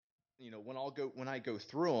when I go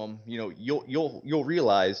through them, you'll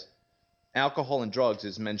realize alcohol and drugs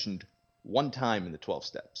is mentioned one time in the 12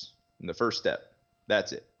 steps. In the first step,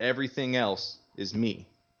 that's it. Everything else is me.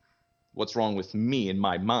 What's wrong with me in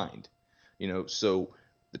my mind? So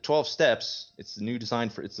the 12 steps, it's the new design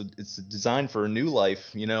for it's a design for a new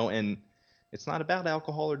life, and it's not about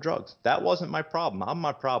alcohol or drugs. That wasn't my problem. I'm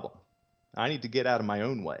my problem. I need to get out of my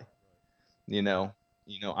own way. You know,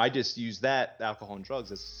 I just use that alcohol and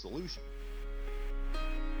drugs as a solution.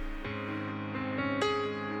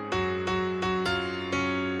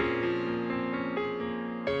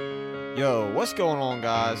 Yo, what's going on,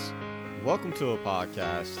 guys? Welcome to a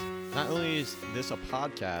podcast. Not only is this a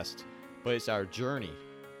podcast, but it's our journey.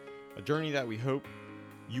 A journey that we hope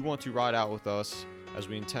you want to ride out with us as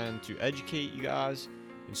we intend to educate you guys,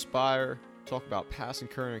 inspire, talk about past and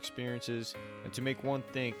current experiences, and to make one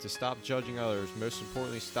think to stop judging others, most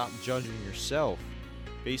importantly, stop judging yourself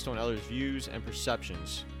based on others' views and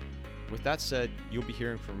perceptions. With that said, you'll be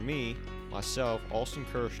hearing from me, myself, Austin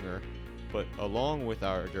Kirshner, but along with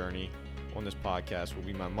our journey on this podcast will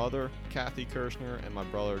be my mother, Kathy Kirshner, and my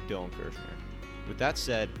brother, Dylan Kirshner. With that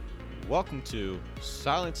said, welcome to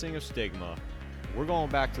Silencing of Stigma. We're going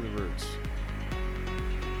back to the roots.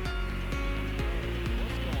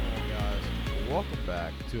 What's going on, guys? Welcome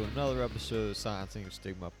back to another episode of Silencing of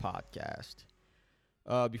Stigma podcast.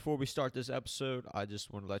 Before we start this episode, I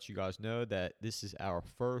just want to let you guys know that this is our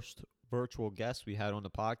first virtual guest we had on the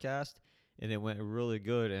podcast. And it went really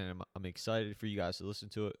good, and I'm excited for you guys to listen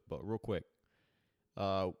to it. But real quick,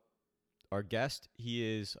 our guest,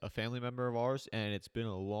 he is a family member of ours, and it's been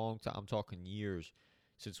a long time, I'm talking years,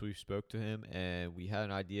 since we spoke to him, and we had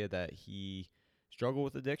an idea that he struggled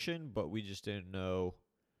with addiction, but we just didn't know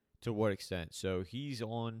to what extent. So he's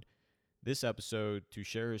on this episode to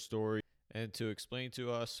share his story and to explain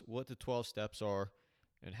to us what the 12 steps are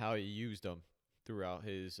and how he used them throughout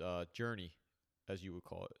his journey, as you would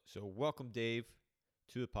call it. So welcome, Dave,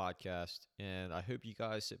 to the podcast, and I hope you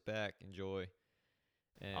guys sit back, enjoy,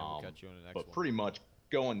 and we'll catch you on the next one. But pretty much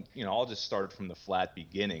going, I'll just start from the flat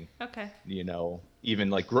beginning. Okay.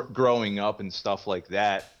 Even like growing up and stuff like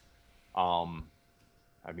that.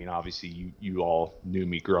 Obviously you all knew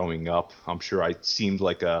me growing up. I'm sure I seemed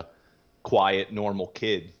like a quiet, normal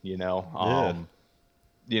kid, Yeah.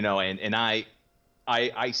 And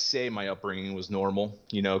I say my upbringing was normal,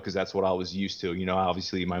 because that's what I was used to.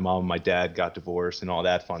 Obviously my mom and my dad got divorced and all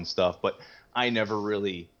that fun stuff, but I never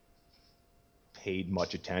really paid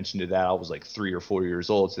much attention to that. I was like 3 or 4 years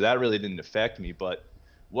old, so that really didn't affect me. But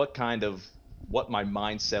what my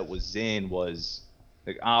mindset was in was,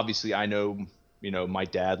 like, obviously I know, my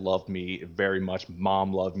dad loved me very much.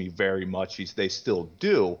 Mom loved me very much. They still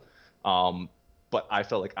do. But I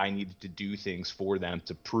felt like I needed to do things for them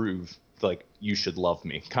to prove, like, you should love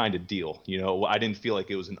me kind of deal. I didn't feel like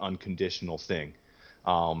it was an unconditional thing.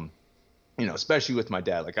 Especially with my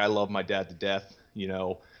dad. Like, I love my dad to death,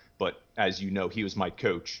 but as you know, he was my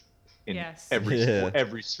coach in Yes.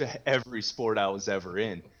 every sport I was ever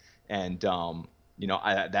in. And,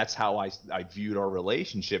 that's how I viewed our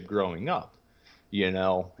relationship growing up,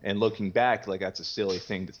 and looking back, like, that's a silly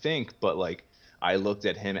thing to think, but like, I looked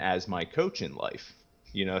at him as my coach in life.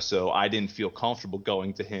 So I didn't feel comfortable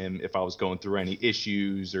going to him if I was going through any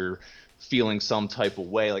issues or feeling some type of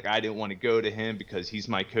way. Like, I didn't want to go to him because he's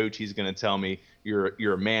my coach. He's going to tell me,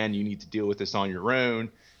 you're a man, you need to deal with this on your own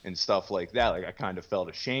and stuff like that. Like, I kind of felt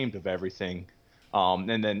ashamed of everything.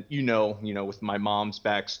 And then, with my mom's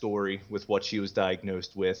backstory, with what she was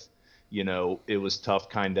diagnosed with, it was tough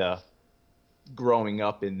kind of growing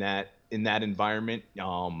up in that environment.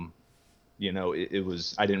 It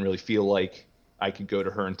was, I didn't really feel like I could go to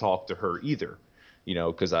her and talk to her either,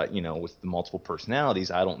 because with the multiple personalities,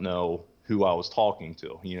 I don't know who I was talking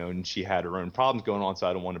to, and she had her own problems going on. So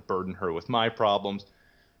I don't want to burden her with my problems.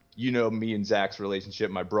 Me and Zach's relationship,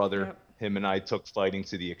 my brother, Yep. him and I took fighting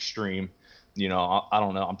to the extreme. I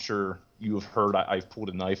don't know. I'm sure you have heard I've pulled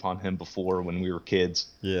a knife on him before when we were kids.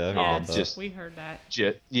 Yeah, We heard that.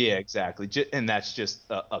 Yeah, exactly. And that's just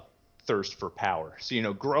a thirst for power.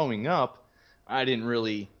 So, growing up, I didn't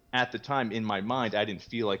really, at the time in my mind, I didn't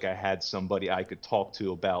feel like I had somebody I could talk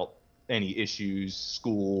to about any issues,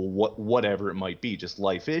 school, whatever it might be, just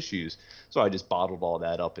life issues. So I just bottled all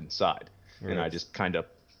that up inside. Right. And I just kind of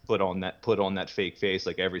put on that fake face,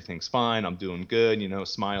 like, everything's fine, I'm doing good,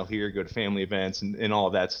 smile here, go to family events and all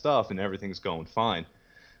that stuff, and everything's going fine.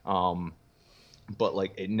 But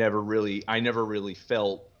like, I never really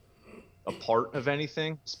felt a part of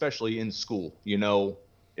anything, especially in school.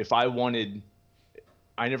 If I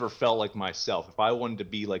never felt like myself. If I wanted to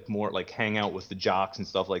be like more like hang out with the jocks and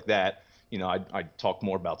stuff like that, I'd talk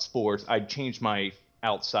more about sports. I'd change my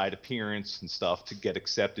outside appearance and stuff to get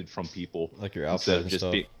accepted from people Like your instead outfit of and just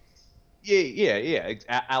stuff. being, yeah,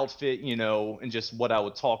 outfit, and just what I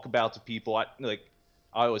would talk about to people. I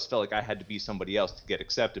always felt like I had to be somebody else to get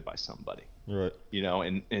accepted by somebody, Right.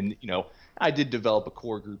 and I did develop a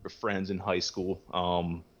core group of friends in high school,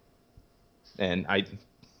 and I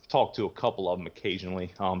talked to a couple of them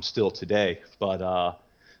occasionally, still today, but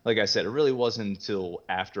like I said, it really wasn't until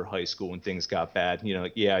after high school when things got bad.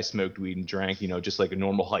 Like, yeah, I smoked weed and drank, just like a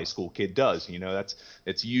normal high school kid does.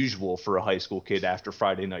 It's usual for a high school kid after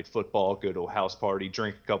Friday night football, go to a house party,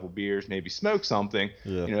 drink a couple beers, maybe smoke something.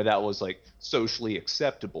 Yeah. That was like socially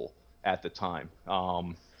acceptable at the time.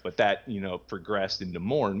 But that, progressed into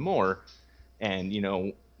more and more. And,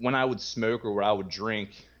 when I would smoke or when I would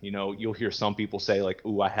drink, you'll hear some people say like,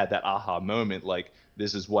 "Ooh, I had that aha moment. Like,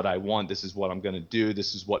 this is what I want. This is what I'm going to do.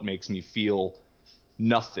 This is what makes me feel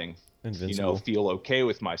nothing, Invincible. feel okay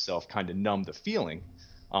with myself, kind of numb the feeling."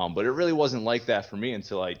 But it really wasn't like that for me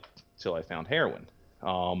until I found heroin.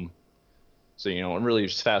 So, I'm really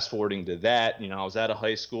just fast forwarding to that. I was out of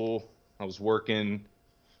high school. I was working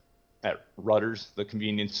at Rutter's, the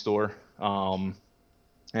convenience store. And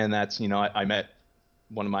that's, I met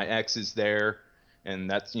one of my exes there, and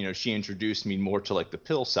that's, she introduced me more to like the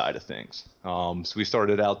pill side of things. So we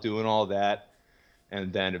started out doing all that,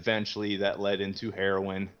 and then eventually that led into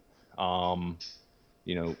heroin,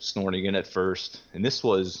 snorting it at first. And this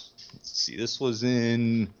was, let's see, this was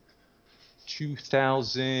in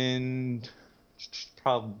 2000,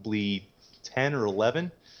 probably 10 or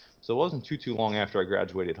 11. So it wasn't too long after I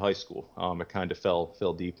graduated high school. I kind of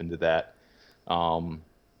fell deep into that. And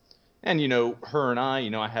her and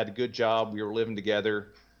I had a good job. We were living together.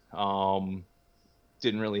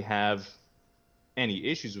 Didn't really have any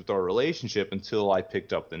issues with our relationship until I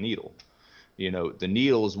picked up the needle. The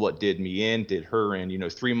needle is what did her in.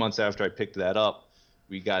 3 months after I picked that up,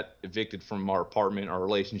 we got evicted from our apartment. Our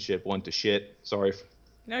relationship went to shit. Sorry for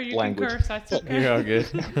No, you can language. curse. That's okay. You're all good.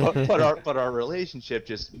 but our relationship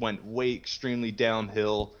just went way extremely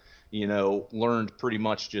downhill. Learned pretty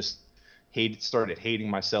much just started hating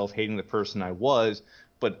myself, hating the person I was.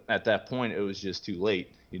 But at that point, it was just too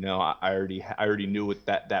late. I already knew what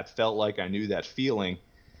that felt like. I knew that feeling,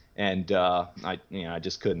 and I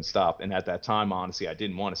just couldn't stop. And at that time, honestly, I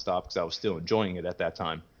didn't want to stop because I was still enjoying it at that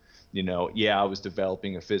time. Yeah, I was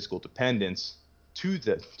developing a physical dependence to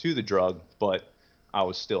the drug, but I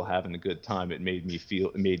was still having a good time. It made me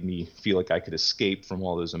feel like I could escape from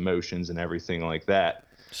all those emotions and everything like that.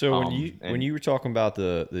 So when And you were talking about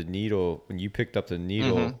the needle, when you picked up the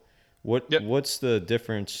needle, Mhm. Yep. what's the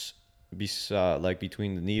difference like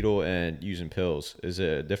between the needle and using pills? Is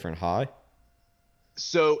it a different high?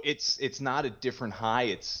 So it's not a different high.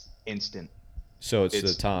 It's instant. So it's the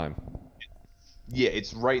It's time. Yeah,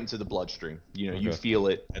 it's right into the bloodstream. You Okay. feel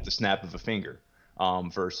it at the snap of a finger,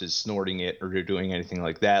 versus snorting it or doing anything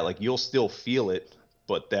like that. Like, you'll still feel it,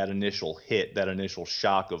 but that initial hit, that initial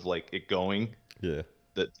shock of like it going, Yeah.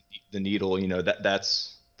 the the needle,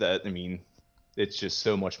 that's that. I mean, it's just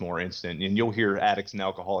so much more instant. And you'll hear addicts and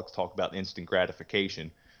alcoholics talk about instant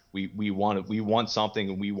gratification. We want something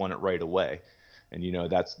and we want it right away. And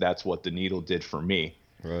that's what the needle did for me.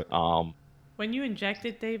 Right. Um, When you inject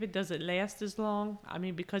it, David, does it last as long? I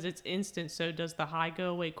mean, because it's instant, so does the high go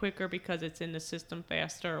away quicker because it's in the system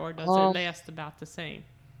faster, or does it um, last about the same?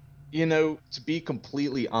 to be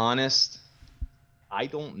completely honest, I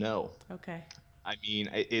don't know. Okay. I mean,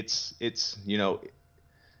 it's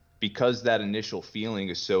because that initial feeling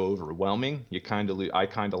is so overwhelming, I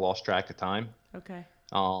kind of lost track of time. Okay.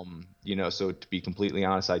 So to be completely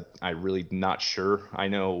honest, I really not sure. I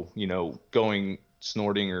know, going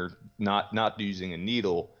snorting or not using a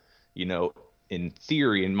needle, you know, in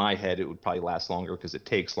theory, in my head, it would probably last longer because it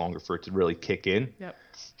takes longer for it to really kick in. Yep.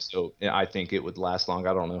 So yeah, I think it would last long.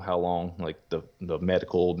 I don't know how long, like the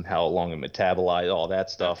medical and how long it metabolized, all that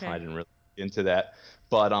stuff. I Okay. didn't really get into that,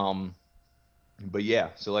 but yeah.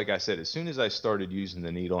 So like I said, as soon as I started using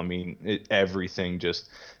the needle, I mean, everything just,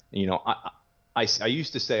 you know, I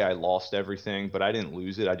used to say I lost everything, but I didn't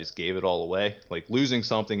lose it. I just gave it all away. Like, losing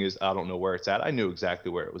something is, I don't know where it's at. I knew exactly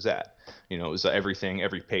where it was at. It was everything,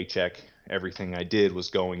 every paycheck, everything I did was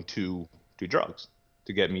going to do drugs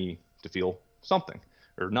to get me to feel something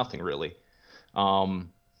or nothing really.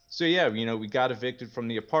 Um, so yeah, we got evicted from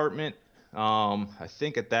the apartment. I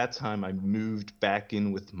think at that time I moved back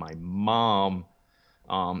in with my mom.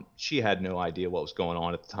 She had no idea what was going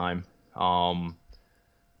on at the time.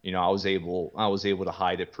 I was able to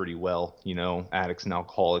hide it pretty well. Addicts and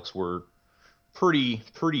alcoholics were pretty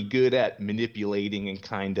good at manipulating and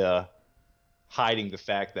kind of hiding the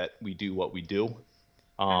fact that we do what we do.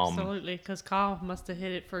 Absolutely, because Kyle must have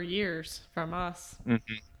hid it for years from us.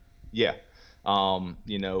 Yeah.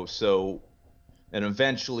 So, and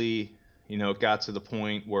eventually, it got to the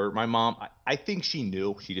point where my mom, I think she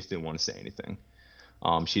knew, she just didn't want to say anything.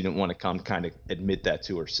 She didn't want to come kind of admit that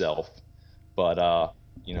to herself. But,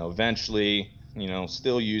 eventually,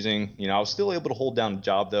 still using, I was still able to hold down a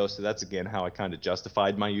job though. So that's again how I kind of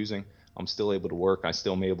justified my using. I'm still able to work. I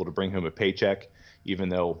still am able to bring home a paycheck, even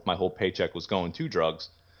though my whole paycheck was going to drugs.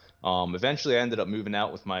 Eventually, I ended up moving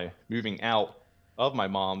out of my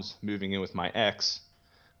mom's, moving in with my ex,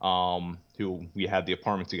 who we had the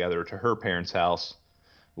apartment together, to her parents' house,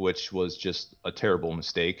 which was just a terrible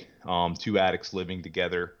mistake. Two addicts living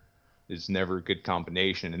together is never a good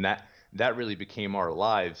combination, and that really became our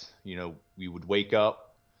lives. We would wake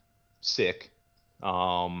up sick,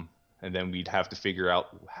 and then we'd have to figure out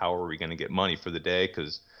how are we going to get money for the day,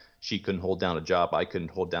 because she couldn't hold down a job. I couldn't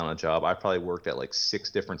hold down a job. I probably worked at like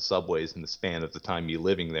 6 different Subways in the span of the time me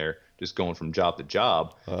living there, just going from job to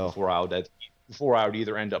job. Wow. Before I would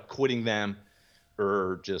either end up quitting them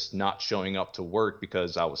or just not showing up to work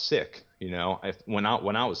because I was sick. When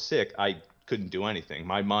I was sick, I couldn't do anything.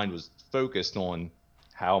 My mind was focused on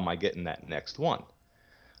how am I getting that next one.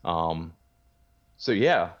 So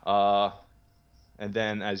yeah. And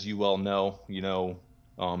then, as you well know,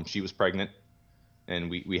 she was pregnant,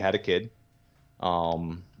 and we had a kid.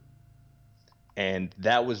 And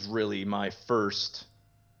that was really my first,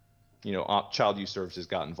 child youth services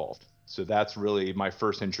got involved. So that's really my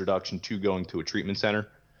first introduction to going to a treatment center,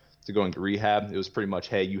 to going to rehab. It was pretty much,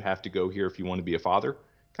 hey, you have to go here if you want to be a father,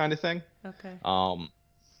 kind of thing. Okay.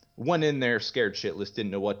 Went in there scared shitless,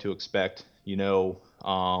 didn't know what to expect.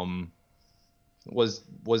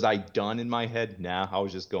 Was I done in my head? Nah, I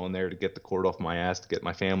was just going there to get the cord off my ass, to get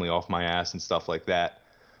my family off my ass and stuff like that.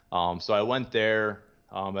 So I went there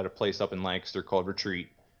at a place up in Lancaster called Retreat.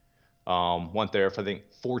 Went there for, I think,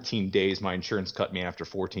 14 days. My insurance cut me after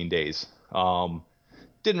 14 days.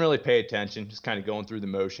 Didn't really pay attention, just kind of going through the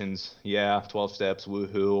motions. Yeah, 12 steps,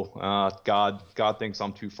 woohoo. God thinks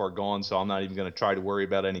I'm too far gone, so I'm not even going to try to worry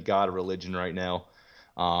about any God or religion right now.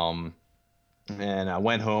 And I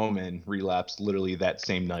went home and relapsed literally that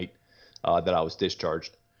same night that I was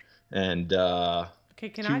discharged. And okay,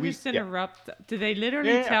 can I just interrupt? Yeah. Do they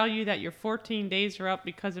literally tell you that your 14 days are up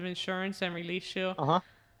because of insurance and release you? Uh-huh.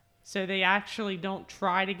 So they actually don't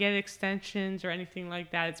try to get extensions or anything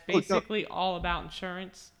like that. It's basically all about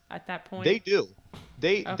insurance at that point. They do.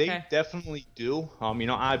 They definitely do.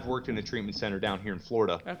 I've worked in a treatment center down here in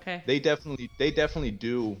Florida. Okay. They definitely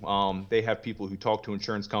do. They have people who talk to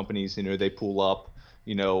insurance companies. They pull up.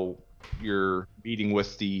 You're meeting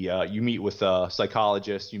with you meet with a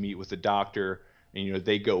psychologist, you meet with a doctor, and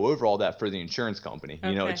they go over all that for the insurance company.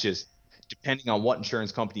 Okay. It's just depending on what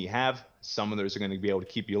insurance company you have. Some of those are going to be able to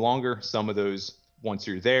keep you longer. Some of those, once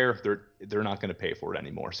you're there, they're not going to pay for it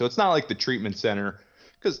anymore. So it's not like the treatment center.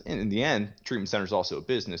 Because in the end, treatment center is also a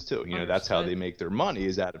business too. That's how they make their money,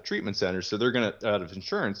 is out of treatment centers. So they're out of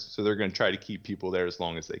insurance. So they're going to try to keep people there as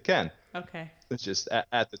long as they can. Okay. It's just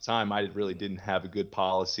at the time I really didn't have a good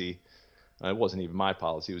policy. It wasn't even my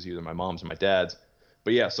policy. It was either my mom's or my dad's.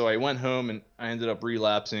 But yeah, so I went home and I ended up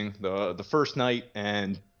relapsing the first night,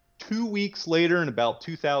 and 2 weeks later and about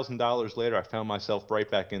 $2,000 later, I found myself right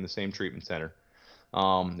back in the same treatment center.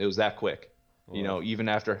 It was that quick. Wow. Even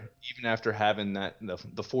after having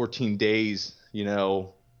the 14 days, I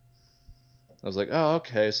was like, oh,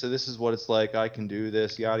 okay, so this is what it's like. I can do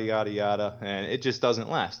this, yada, yada, yada. And it just doesn't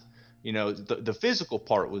last. The physical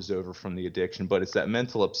part was over from the addiction, but it's that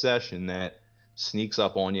mental obsession that sneaks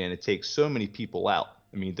up on you, and it takes so many people out.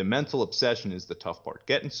 The mental obsession is the tough part.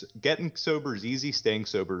 Getting sober is easy. Staying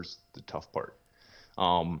sober is the tough part.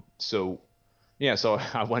 So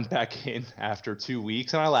I went back in after 2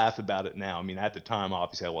 weeks, and I laugh about it now. At the time,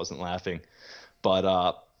 obviously, I wasn't laughing, but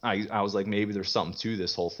I was like, maybe there's something to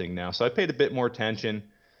this whole thing now. So I paid a bit more attention,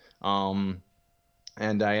 and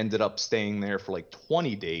I ended up staying there for like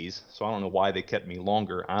 20 days. So I don't know why they kept me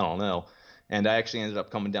longer. I don't know. And I actually ended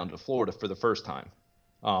up coming down to Florida for the first time.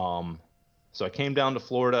 So I came down to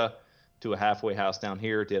Florida to a halfway house down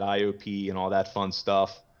here, did IOP and all that fun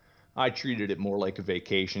stuff. I treated it more like a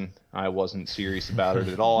vacation. I wasn't serious about it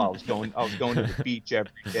at all. I was going to the beach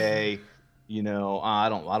every day. I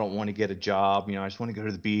don't want to get a job. I just want to go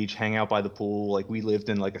to the beach, hang out by the pool. Like, we lived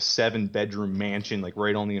in like a 7-bedroom mansion, like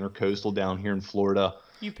right on the Intercoastal down here in Florida.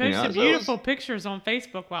 You posted beautiful pictures on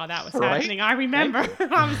Facebook while that was Right? happening. I remember.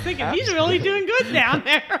 I was thinking, he's really doing good down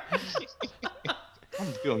there.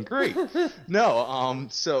 I'm doing great. No,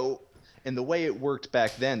 and the way it worked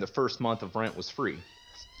back then, the first month of rent was free.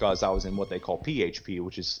 because I was in what they call PHP,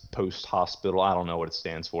 which is post hospital. I don't know what it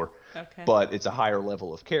stands for, Okay. but it's a higher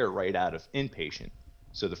level of care right out of inpatient.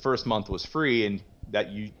 So the first month was free, and that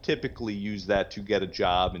you typically use that to get a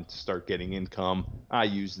job and to start getting income. I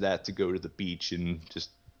used that to go to the beach and just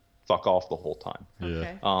fuck off the whole time.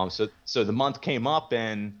 Okay. So the month came up,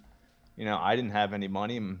 and I didn't have any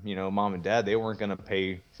money. Mom and dad, they weren't going to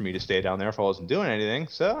pay for me to stay down there if I wasn't doing anything.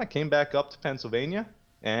 So I came back up to Pennsylvania,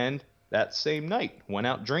 and that same night went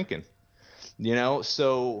out drinking.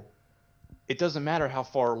 So it doesn't matter how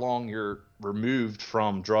far along you're removed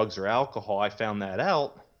from drugs or alcohol. I found that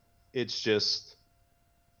out. It's just,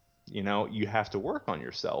 you have to work on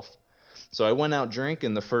yourself. So I went out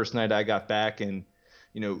drinking the first night I got back, and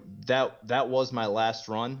that was my last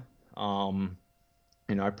run.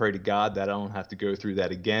 I pray to God that I don't have to go through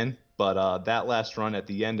that again. But that last run, at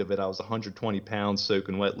the end of it, I was 120 pounds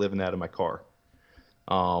soaking wet, living out of my car.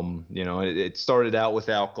 It started out with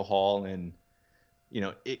alcohol, and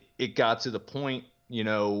it got to the point,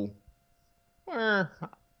 where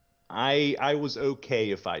I was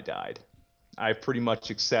okay if I died. I pretty much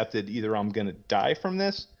accepted either I'm going to die from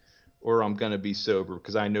this or I'm going to be sober,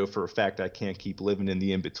 because I know for a fact I can't keep living in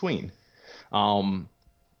the in between. And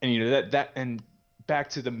and back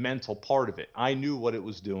to the mental part of it, I knew what it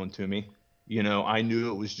was doing to me. I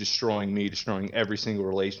knew it was destroying me, destroying every single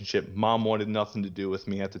relationship. Mom wanted nothing to do with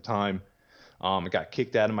me at the time. I got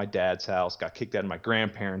kicked out of my dad's house, got kicked out of my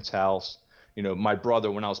grandparents' house. My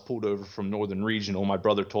brother, when I was pulled over from Northern Regional, my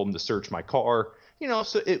brother told him to search my car.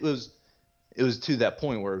 So it was to that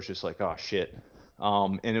point where it was just like, oh shit.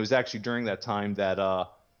 And it was actually during that time that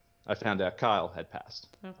I found out Kyle had passed.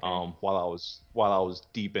 Okay. While I was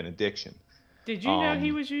deep in addiction. Did you know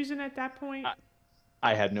he was using at that point?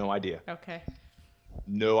 I had no idea. Okay.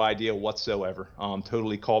 No idea whatsoever.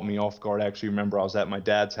 Totally caught me off guard. I actually remember I was at my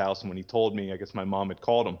dad's house, and when he told me, I guess my mom had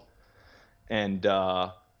called him. And,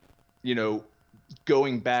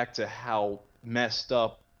 going back to how messed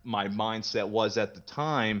up my mindset was at the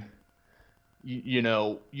time, you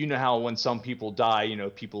know how when some people die,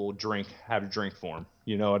 people will have a drink for them.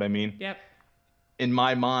 You know what I mean? Yep. In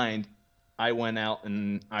my mind, I went out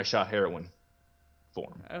and I shot heroin for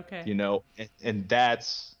him. Okay. And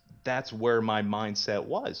that's where my mindset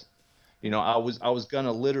was. I was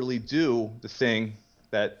gonna literally do the thing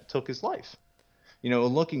that took his life.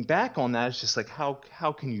 Looking back on that, it's just like, how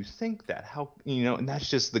can you think that? And that's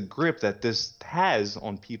just the grip that this has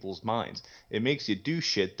on people's minds. It makes you do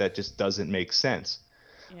shit that just doesn't make sense.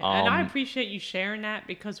 Yeah, and I appreciate you sharing that,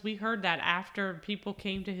 because we heard that after people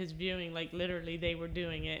came to his viewing, like literally they were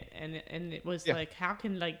doing it, and it was like, how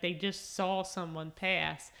can, like, they just saw someone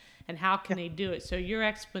pass, and how can they do it? So your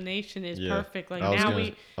explanation is perfect. Like,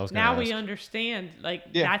 now we understand,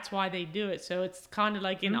 like, that's why they do it. So it's kind of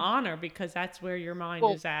like an honor, because that's where your mind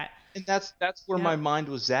is at. And that's where my mind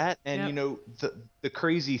was at. And the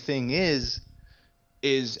crazy thing is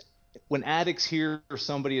when addicts hear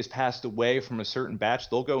somebody has passed away from a certain batch,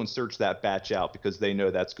 they'll go and search that batch out, because they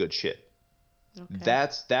know that's good shit.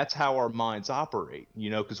 Okay. That's how our minds operate,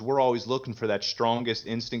 because we're always looking for that strongest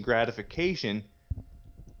instant gratification.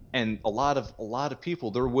 And a lot of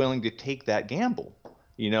people, they're willing to take that gamble.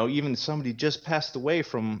 Even somebody just passed away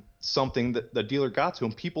from something that the dealer got to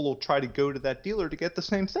him, people will try to go to that dealer to get the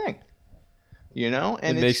same thing.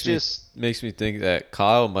 And it makes me think that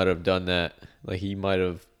Kyle might have done that. Like, he might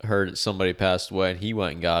have heard somebody passed away and he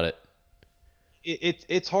went and got it.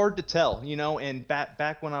 It's hard to tell, and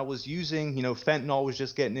back when I was using, fentanyl was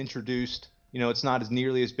just getting introduced. It's not as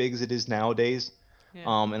nearly as big as it is nowadays.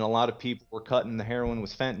 Yeah. And a lot of people were cutting the heroin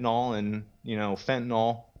with fentanyl, and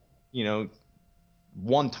fentanyl,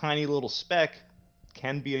 one tiny little speck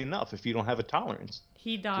can be enough if you don't have a tolerance.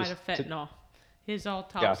 He died of fentanyl. His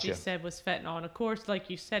autopsy said was fentanyl, and of course, like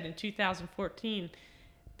you said, in 2014,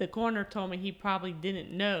 the coroner told me he probably didn't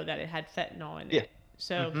know that it had fentanyl in it.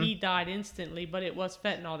 So he died instantly, but it was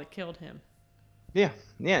fentanyl that killed him. Yeah,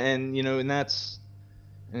 and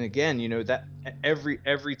and again, that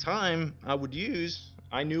every time I would use,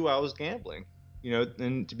 I knew I was gambling.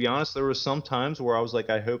 And to be honest, there were some times where I was like,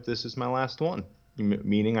 I hope this is my last one,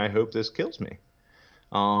 meaning I hope this kills me.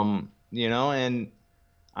 And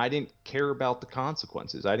I didn't care about the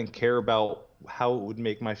consequences. I didn't care about how it would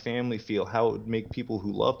make my family feel, how it would make people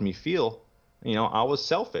who loved me feel. I was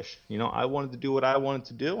selfish. I wanted to do what I wanted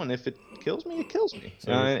to do, and if it kills me, it kills me.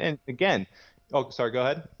 So, and again, sorry, go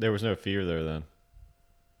ahead. There was no fear there then.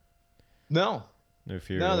 No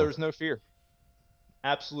fear. No, there was no fear.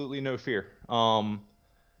 Absolutely no fear. And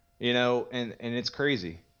it's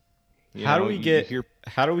crazy. How do we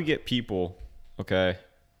get people, okay,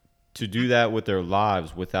 to do that with their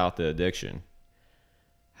lives without the addiction?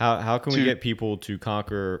 How can we get people to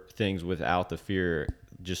conquer things without the fear,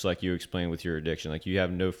 just like you explained with your addiction? Like you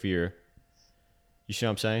have no fear. You see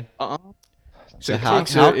what I'm saying? So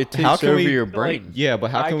it takes over your brain. Yeah, but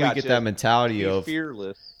how can we get that mentality of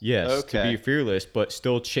fearless? Yes, to be fearless, but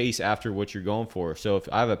still chase after what you're going for. So if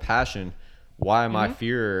I have a passion, why am I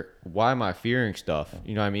fearing stuff?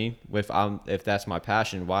 You know what I mean? If that's my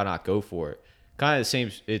passion, why not go for it? Kind of the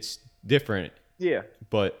same. It's different. Yeah.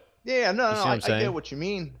 But yeah, no, I get what you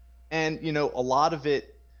mean, and a lot of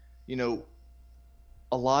it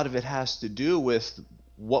has to do with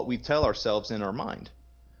what we tell ourselves in our mind.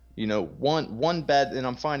 One bad, and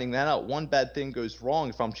I'm finding that out. One bad thing goes wrong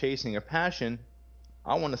if I'm chasing a passion,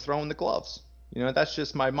 I want to throw in the gloves. That's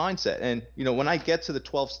just my mindset. And when I get to the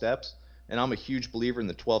 12 steps, and I'm a huge believer in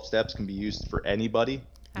the 12 steps can be used for anybody,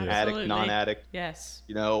 addict, non-addict. Yes.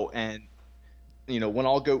 And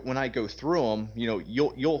when I go through them,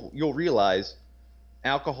 you'll realize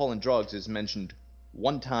alcohol and drugs is mentioned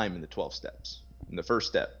one time in the 12 steps. In the first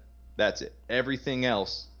step, that's it. Everything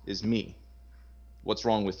else is me. What's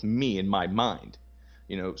wrong with me in my mind?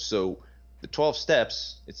 So the 12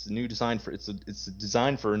 steps, it's a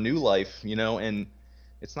design for a new life, and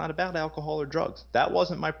it's not about alcohol or drugs. That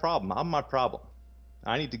wasn't my problem. I'm my problem.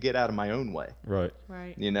 I need to get out of my own way. Right.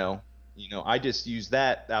 I just use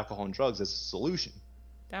that alcohol and drugs as a solution.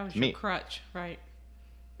 That was your crutch, right?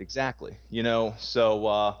 Exactly.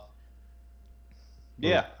 So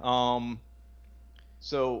yeah.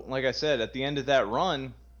 So like I said, at the end of that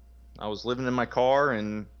run, I was living in my car,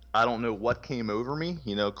 and I don't know what came over me.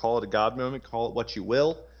 Call it a God moment, call it what you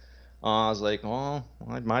will. I was like, well,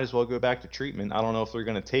 I might as well go back to treatment. I don't know if they're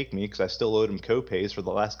going to take me because I still owed them co-pays for the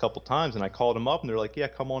last couple times. And I called them up, and they're like, yeah,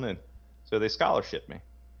 come on in. So they scholarshiped me.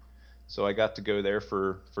 So I got to go there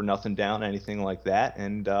for nothing down, anything like that.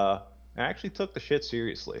 And I actually took the shit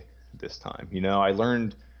seriously this time. I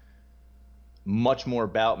learned much more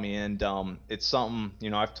about me. And it's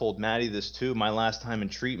something, I've told Maddie this too. My last time in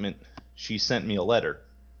treatment, she sent me a letter.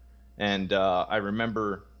 And I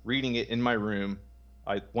remember reading it in my room.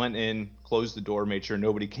 I went in, closed the door, made sure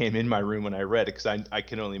nobody came in my room when I read it, because I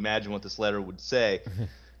can only imagine what this letter would say.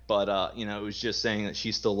 But, it was just saying that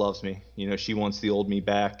she still loves me. She wants the old me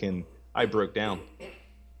back, and I broke down.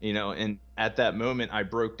 And at that moment, I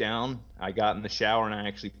broke down. I got in the shower, and I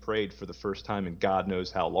actually prayed for the first time in God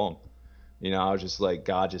knows how long. I was just like,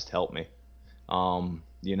 God, just help me.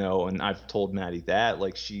 And I've told Maddie that,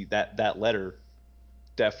 like, that letter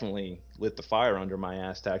definitely lit the fire under my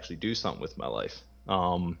ass to actually do something with my life.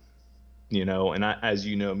 And as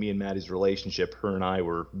me and Maddie's relationship, her and I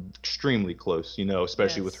were extremely close,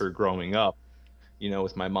 especially with her growing up,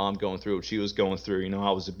 with my mom going through what she was going through.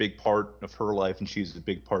 I was a big part of her life, and she's a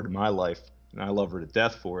big part of my life, and I love her to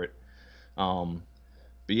death for it.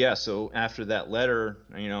 But yeah, so after that letter,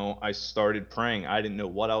 I started praying. I didn't know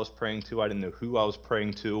what I was praying to. I didn't know who I was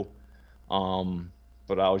praying to.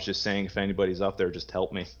 But I was just saying, if anybody's up there, just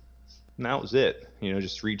help me. And that was it,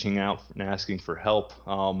 just reaching out and asking for help.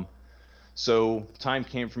 So time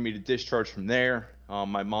came for me to discharge from there.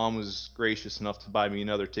 My mom was gracious enough to buy me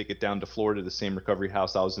another ticket down to Florida, the same recovery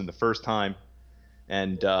house I was in the first time.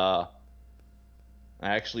 And I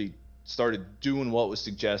actually started doing what was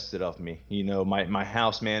suggested of me. My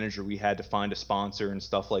house manager, we had to find a sponsor and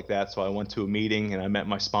stuff like that. So I went to a meeting, and I met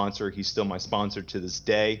my sponsor. He's still my sponsor to this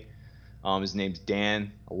day. His name's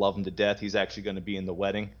Dan. I love him to death. He's actually going to be in the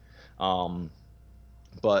wedding.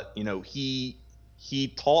 But he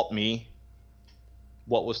taught me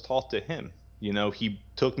what was taught to him. He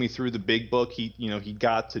took me through the big book. He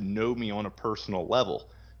got to know me on a personal level.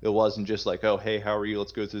 It wasn't just like, oh, hey, how are you?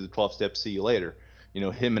 Let's go through the 12 steps. See you later.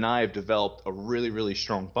 Him and I have developed a really, really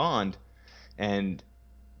strong bond. And,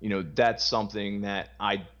 that's something that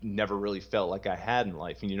I never really felt like I had in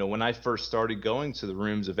life. And, when I first started going to the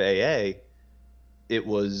rooms of AA,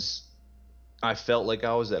 I felt like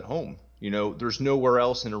I was at home. There's nowhere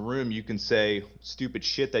else in a room you can say stupid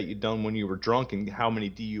shit that you done when you were drunk and how many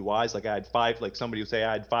DUIs. Like I had 5, like somebody would say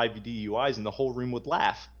I had 5 DUIs, and the whole room would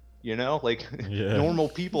laugh. Normal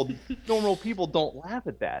people don't laugh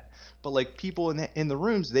at that. But like people in the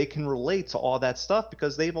rooms, they can relate to all that stuff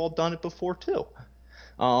because they've all done it before too.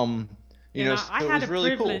 So I had it was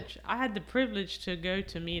really cool. I had the privilege to go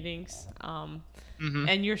to meetings. Mm-hmm.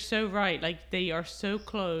 And you're so right. Like they are so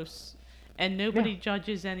close. And nobody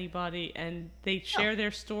judges anybody, and they share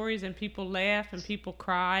their stories, and people laugh, and people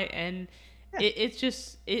cry, and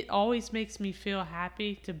it always makes me feel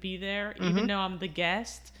happy to be there, even though I'm the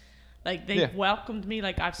guest. Like they welcomed me,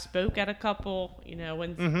 like I've spoke at a couple,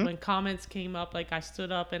 when comments came up, like I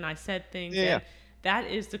stood up and I said things. And that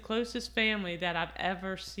is the closest family that I've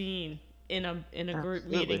ever seen in a group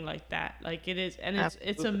Absolutely. meeting like that. Like it is, and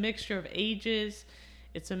it's a mixture of ages,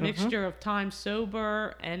 it's a mixture of time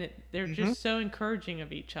sober, and they're just so encouraging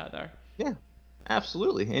of each other. Yeah,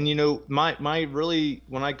 absolutely. And my really,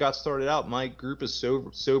 when I got started out, my group of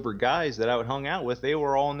sober guys that I would hung out with, they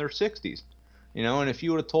were all in their 60s. And if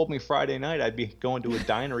you would have told me Friday night I'd be going to a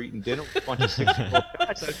diner eating dinner with a bunch of 60-year-old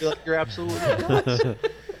guys, I'd be like, you're absolutely nuts.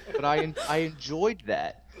 But I enjoyed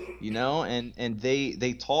that, and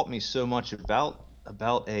they taught me so much about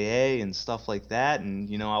AA and stuff like that,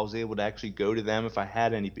 and I was able to actually go to them if I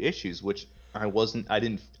had any issues, which I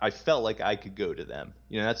felt like I could go to them.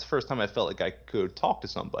 That's the first time I felt like I could talk to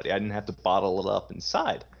somebody. I didn't have to bottle it up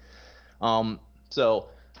inside. So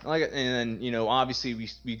and then obviously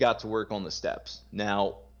we got to work on the steps.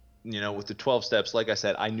 Now, with the 12 steps, like I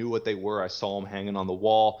said, I knew what they were. I saw them hanging on the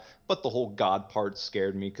wall, but the whole God part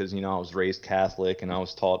scared me because I was raised Catholic and I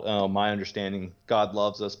was taught, my understanding, God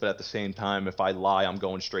loves us, but at the same time, if I lie, I'm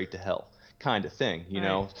going straight to hell, kind of thing.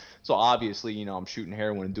 Right. So obviously, I'm shooting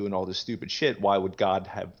heroin and doing all this stupid shit. Why would God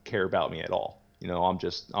care about me at all?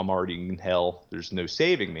 I'm already in hell. There's no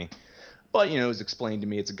saving me. But it was explained to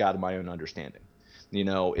me it's a God of my own understanding.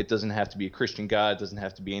 It doesn't have to be a Christian God. It doesn't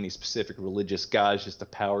have to be any specific religious God. It's just a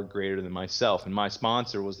power greater than myself. And my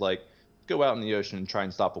sponsor was like, go out in the ocean and try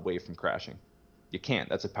and stop a wave from crashing. You can't.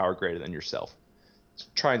 That's a power greater than yourself.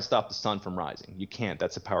 Try and stop the sun from rising. You can't.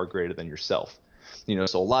 That's a power greater than yourself.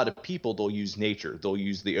 So a lot of people, they'll use nature. They'll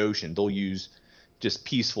use the ocean. They'll use just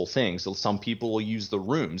peaceful things. So some people will use the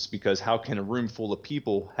rooms, because how can a room full of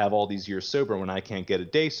people have all these years sober when I can't get a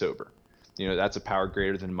day sober? That's a power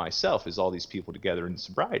greater than myself, is all these people together in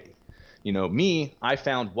sobriety. Me, I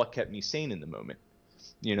found what kept me sane in the moment.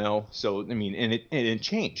 So I mean, and it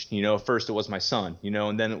changed. First it was my son,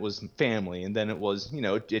 and then it was family, and then it was,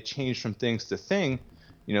 it changed from things to thing,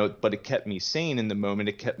 but it kept me sane in the moment.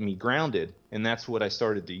 It kept me grounded, and that's what I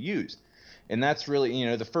started to use. And that's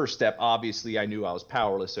really, the first step. Obviously, I knew I was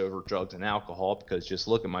powerless over drugs and alcohol, because just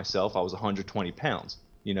look at myself, I was 120 pounds,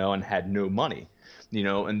 and had no money,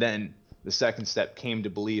 and then the second step came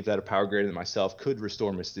to believe that a power greater than myself could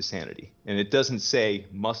restore me to sanity. And it doesn't say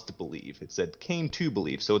must believe. It said came to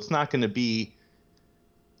believe. So it's not going to be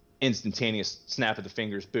instantaneous snap of the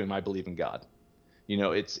fingers, boom, I believe in God.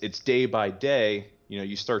 It's day by day,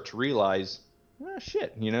 you start to realize, oh,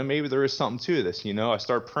 shit, maybe there is something to this. I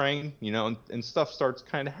start praying, and stuff starts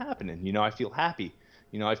kind of happening. I feel happy.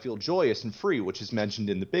 I feel joyous and free, which is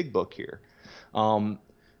mentioned in the big book here.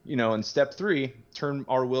 And step 3, turn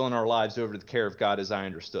our will and our lives over to the care of God as I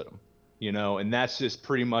understood them. And that's just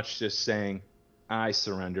pretty much just saying, I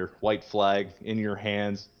surrender, white flag in your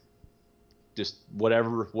hands. Just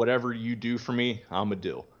whatever you do for me, I'm gonna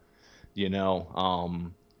do.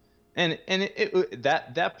 And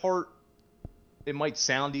that part, it might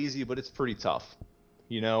sound easy, but it's pretty tough.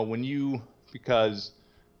 Because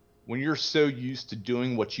when you're so used to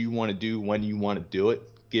doing what you want to do when you want to do it,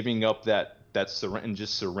 giving up that and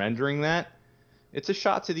just surrendering that, it's a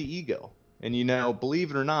shot to the ego. And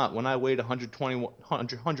believe it or not, when I weighed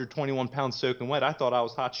 121 pounds soaking wet, I thought I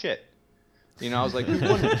was hot shit. I was like, who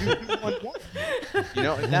won?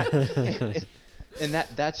 And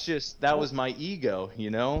that was my ego.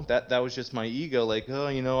 That was just my ego. Like, oh,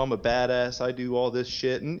 I'm a badass. I do all this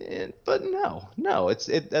shit. But no,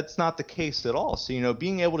 that's not the case at all. So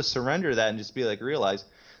being able to surrender that and just be like, realize,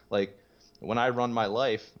 like, when I run my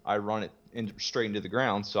life, I run it straight into the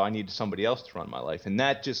ground. So I need somebody else to run my life. And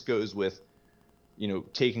that just goes with,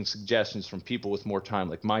 taking suggestions from people with more time.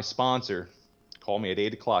 Like my sponsor, call me at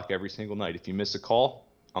 8:00 every single night. If you miss a call,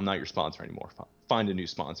 I'm not your sponsor anymore. Find a new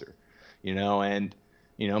sponsor, and,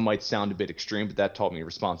 it might sound a bit extreme, but that taught me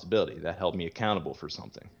responsibility. That held me accountable for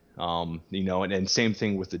something. And same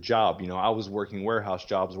thing with the job. I was working warehouse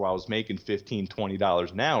jobs where I was making $15,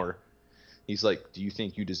 $20 an hour. He's like, do you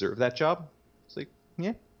think you deserve that job? It's like,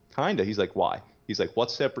 yeah, kind of. He's like, why? He's like,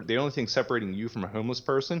 the only thing separating you from a homeless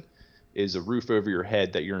person is a roof over your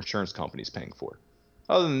head that your insurance company's paying for.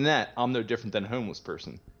 Other than that, I'm no different than a homeless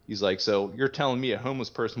person. He's like, so you're telling me a homeless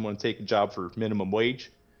person want to take a job for minimum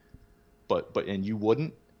wage, and you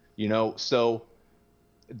wouldn't, so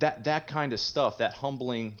that kind of stuff, that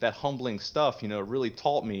humbling stuff, really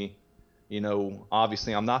taught me,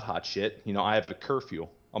 obviously I'm not hot shit. I have a curfew.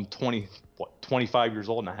 I'm 25 years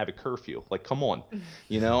old and I have a curfew. Like, come on,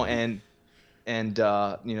 and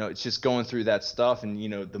it's just going through that stuff. And,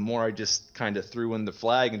 the more I just kind of threw in the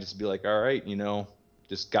flag and just be like, all right,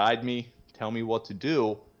 just guide me, tell me what to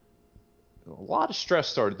do. A lot of stress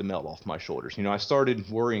started to melt off my shoulders. I started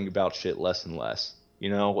worrying about shit less and less,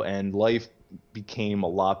 and life became a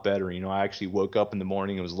lot better. I actually woke up in the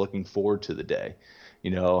morning and was looking forward to the day.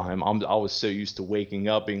 I was so used to waking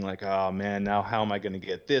up being like, oh man, now how am I going to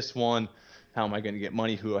get this one? How am I going to get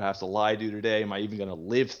money? Who do I have to lie to today? Am I even going to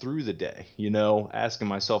live through the day? Asking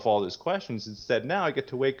myself all those questions. Instead, now I get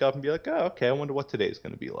to wake up and be like, oh, okay, I wonder what today's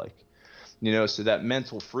going to be like. So that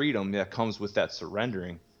mental freedom that comes with that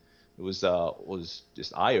surrendering, it was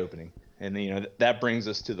just eye-opening. And that brings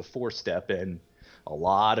us to the 4-step, and a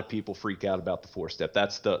lot of people freak out about the 4-step.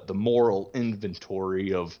 That's the moral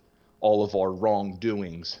inventory of all of our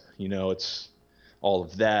wrongdoings. It's all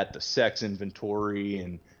of that, the sex inventory,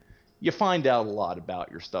 and you find out a lot about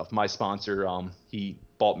your stuff. My sponsor, he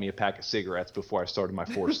bought me a pack of cigarettes before I started my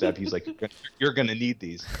 4-step. He's like, you're gonna need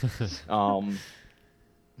these.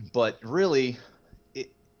 But really,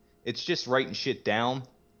 it's just writing shit down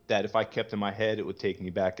that if I kept in my head, it would take me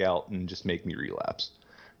back out and just make me relapse.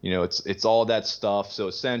 It's all that stuff. So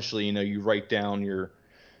essentially, you write down your,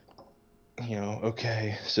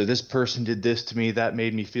 okay, so this person did this to me, that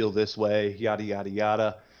made me feel this way, yada, yada,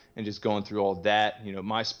 yada. And just going through all that,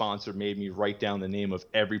 my sponsor made me write down the name of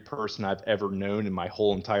every person I've ever known in my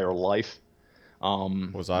whole entire life.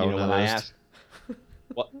 Was I on the list?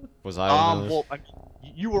 What? Was I on the list? Well,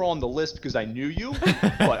 you were on the list because I knew you,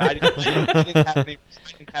 but I didn't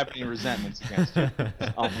have any resentments against you.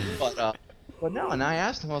 But no, and I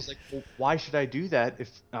asked him, I was like, well, why should I do that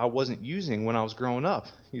if I wasn't using when I was growing up?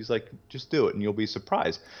 He's like, just do it and you'll be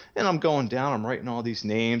surprised. And I'm going down, I'm writing all these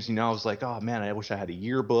names. I was like, oh man, I wish I had a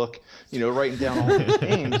yearbook, writing down all these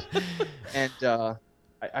names. And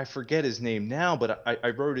I forget his name now, but I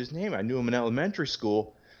wrote his name. I knew him in elementary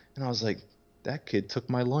school. And I was like, that kid took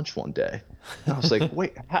my lunch one day. And I was like,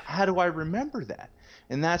 wait, how do I remember that?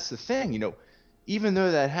 And that's the thing, even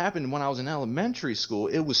though that happened when I was in elementary school,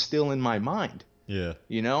 it was still in my mind. Yeah.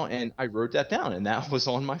 And I wrote that down, and that was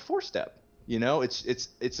on my 4-step.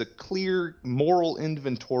 It's a clear moral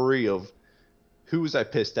inventory of who was I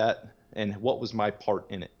pissed at and what was my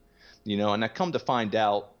part in it. And I come to find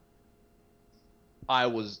out I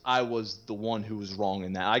was the one who was wrong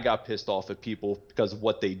in that. I got pissed off at people because of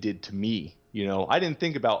what they did to me. I didn't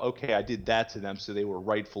think about, okay, I did that to them, so they were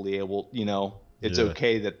rightfully able, it's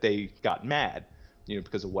okay that they got mad,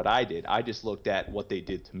 because of what I did. I just looked at what they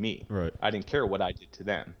did to me. Right. I didn't care what I did to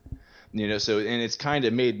them. So, and it's kind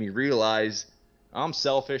of made me realize I'm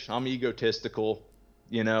selfish, I'm egotistical,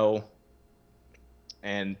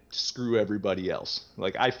 and screw everybody else.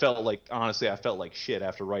 Like honestly, I felt like shit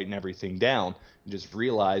after writing everything down and just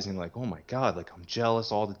realizing like, oh my God, like I'm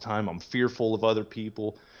jealous all the time. I'm fearful of other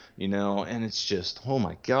people, and it's just, oh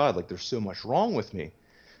my God, like there's so much wrong with me.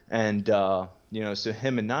 And, so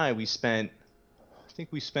him and I think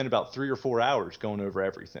we spent about 3 or 4 hours going over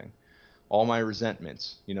everything, all my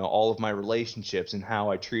resentments, all of my relationships and how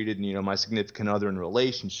I treated, my significant other in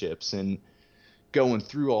relationships, and going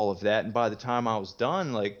through all of that. And by the time I was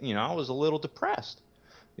done, like, I was a little depressed.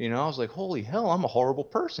 I was like, holy hell, I'm a horrible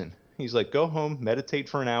person. He's like, go home, meditate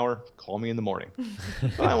for an hour, call me in the morning.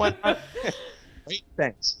 So I went, great,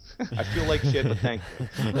 thanks. I feel like shit, but thank you.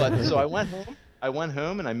 But so I went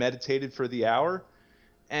home and I meditated for the hour,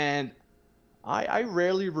 and I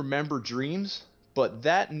rarely remember dreams, but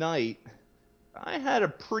that night I had a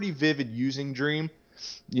pretty vivid using dream,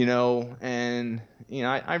 and,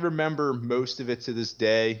 I remember most of it to this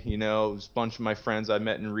day. It was a bunch of my friends I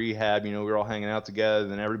met in rehab, we were all hanging out together,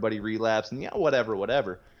 then everybody relapsed, and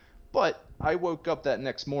whatever. But I woke up that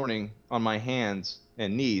next morning on my hands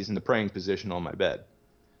and knees in the praying position on my bed.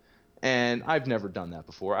 And I've never done that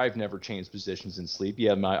before. I've never changed positions in sleep.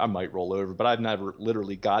 Yeah, I might roll over, but I've never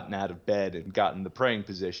literally gotten out of bed and gotten the praying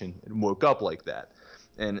position and woke up like that.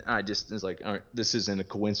 And I just was like, all right, this isn't a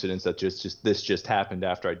coincidence that this just happened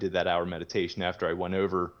after I did that hour meditation, after I went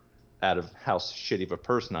over out of how shitty of a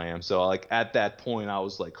person I am. So like at that point, I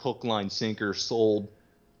was like hook, line, sinker, sold.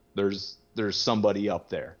 There's somebody up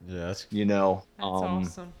there. Yes. That's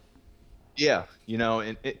awesome. Yeah,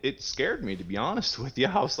 and it scared me, to be honest with you.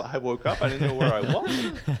 I woke up, I didn't know where I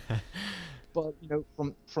was. But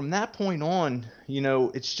from that point on,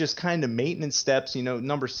 it's just kind of maintenance steps.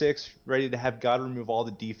 Number 6, ready to have God remove all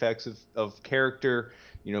the defects of character.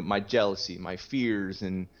 My jealousy, my fears,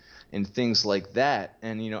 and things like that.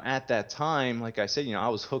 And at that time, like I said, I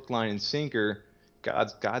was hook, line, and sinker.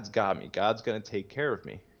 God's got me. God's gonna take care of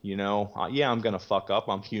me. Yeah, I'm gonna fuck up.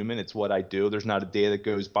 I'm human. It's what I do. There's not a day that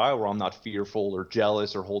goes by where I'm not fearful or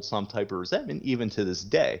jealous or hold some type of resentment. Even to this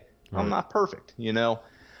day, right. I'm not perfect.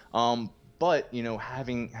 But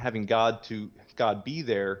having God be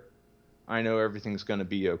there, I know everything's gonna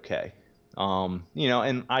be okay.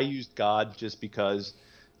 And I used God just because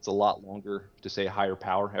it's a lot longer to say higher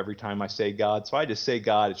power every time I say God. So I just say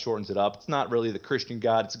God. It shortens it up. It's not really the Christian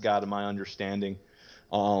God. It's a God of my understanding.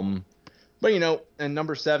 But, and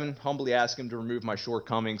number 7, humbly ask him to remove my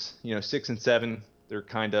shortcomings. 6 and 7, they're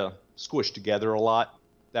kind of squished together a lot.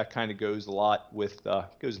 That kind of goes a lot with,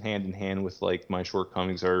 goes hand in hand with like my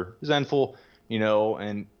shortcomings are resentful,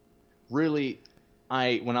 and really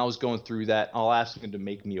when I was going through that, I'll ask him to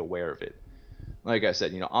make me aware of it. Like I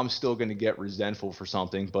said, I'm still going to get resentful for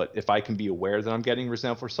something, but if I can be aware that I'm getting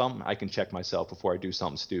resentful for something, I can check myself before I do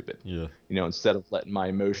something stupid. Yeah. Instead of letting my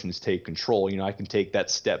emotions take control, I can take that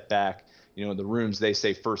step back. In the rooms, they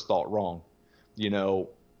say first thought wrong,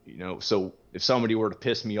 so if somebody were to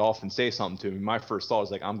piss me off and say something to me, my first thought is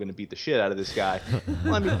like, I'm going to beat the shit out of this guy.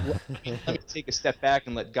 let me take a step back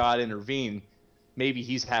and let God intervene. Maybe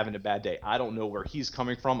he's having a bad day. I don't know where he's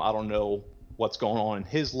coming from. I don't know what's going on in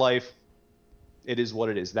his life. It is what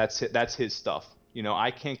it is. That's his stuff. I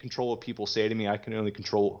can't control what people say to me. I can only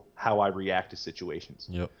control how I react to situations.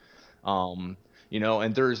 Yep. And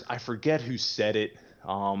I forget who said it.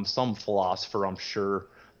 Some philosopher, I'm sure,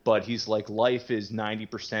 but he's like, life is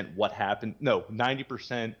 90% what happened. No,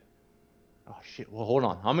 90%. Oh shit. Well, hold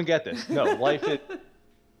on. I'm gonna get this. No, life is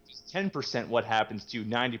 10% what happens to you,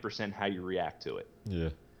 90% how you react to it. Yeah.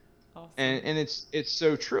 Awesome. And it's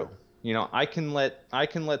so true. I can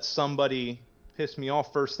let somebody piss me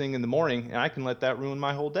off first thing in the morning, and I can let that ruin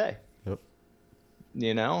my whole day. Yep.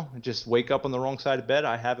 Just wake up on the wrong side of bed.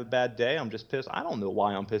 I have a bad day. I'm just pissed. I don't know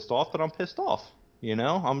why I'm pissed off, but I'm pissed off.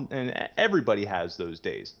 And everybody has those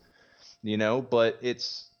days. But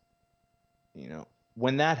it's,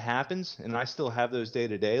 when that happens, and I still have those day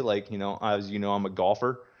to day, like, as I'm a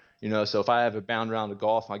golfer, so if I have a bound round of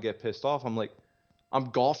golf, I get pissed off. I'm like,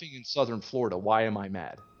 I'm golfing in Southern Florida. Why am I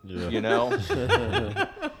mad? Yeah.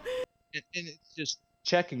 And it's just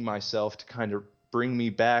checking myself to kind of bring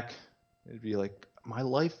me back. It'd be like, my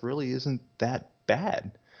life really isn't that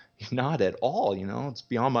bad. Not at all. It's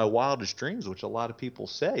beyond my wildest dreams, which a lot of people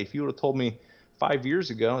say. If you would have told me 5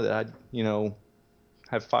 years ago that I'd,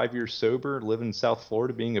 have 5 years sober, live in South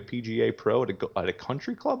Florida, being a PGA pro at a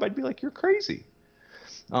country club, I'd be like, you're crazy.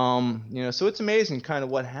 So it's amazing kind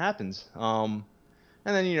of what happens.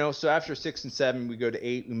 And then, so after 6 and 7, we go to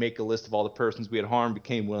 8, we make a list of all the persons we had harmed,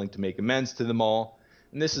 became willing to make amends to them all.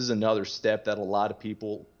 And this is another step that a lot of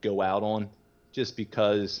people go out on, just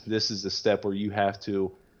because this is the step where you have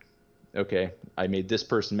to, okay, I made this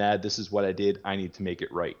person mad. This is what I did. I need to make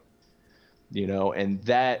it right. And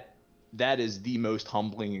that is the most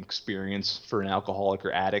humbling experience for an alcoholic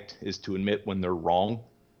or addict, is to admit when they're wrong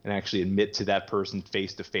and actually admit to that person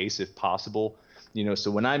face to face if possible. So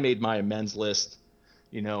when I made my amends list,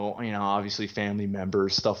 obviously family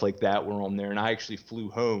members, stuff like that were on there. And I actually flew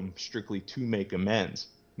home strictly to make amends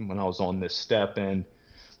when I was on this step. And,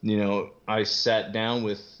 I sat down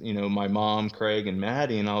with, my mom, Craig, and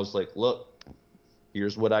Maddie, and I was like, look,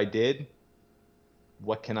 here's what I did.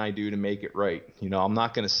 What can I do to make it right? I'm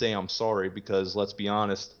not going to say I'm sorry, because let's be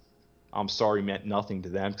honest, I'm sorry meant nothing to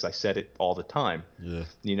them, because I said it all the time.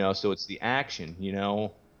 Yeah. So it's the action,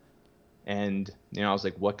 and, I was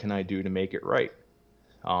like, what can I do to make it right?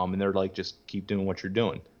 And they're like, just keep doing what you're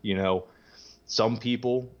doing. Some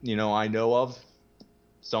people, I know of,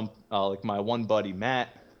 some, like my one buddy, Matt,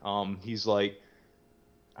 he's like,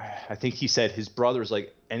 I think he said his brother's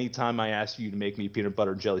like, anytime I ask you to make me a peanut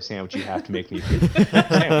butter and jelly sandwich, you have to make me a peanut butter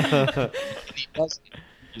sandwich. And he does it,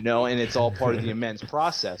 and it's all part of the amends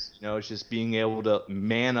process. It's just being able to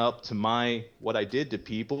man up to what I did to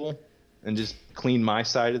people and just clean my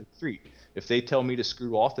side of the street. If they tell me to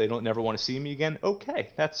screw off, they don't never want to see me again,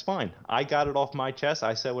 okay, that's fine. I got it off my chest.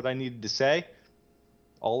 I said what I needed to say.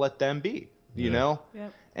 I'll let them be, Yep.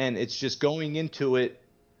 And it's just going into it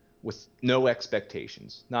with no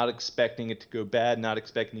expectations, not expecting it to go bad, not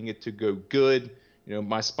expecting it to go good.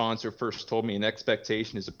 My sponsor first told me an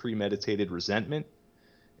expectation is a premeditated resentment,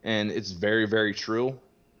 and it's very, very true.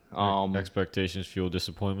 Expectations fuel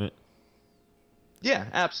disappointment. Yeah,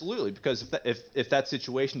 absolutely. Because if that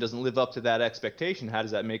situation doesn't live up to that expectation, how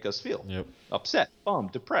does that make us feel? Yep. Upset,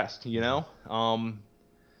 bummed, depressed.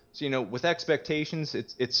 So with expectations,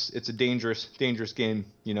 it's a dangerous game.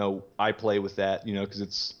 I play with that. Because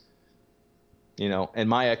it's, and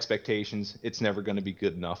my expectations, it's never going to be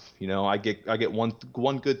good enough. I get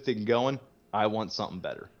one good thing going, I want something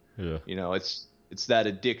better. Yeah. It's that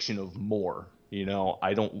addiction of more.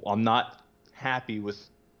 I'm not happy with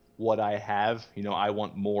what I have. I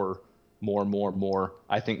want more.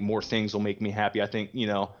 I think more things will make me happy. I think,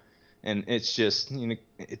 and it's just,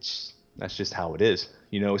 that's just how it is,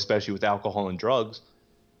 especially with alcohol and drugs.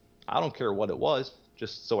 I don't care what it was,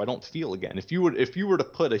 just so I don't feel again. If you were to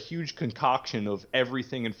put a huge concoction of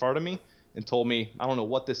everything in front of me and told me, I don't know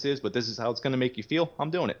what this is, but this is how it's going to make you feel,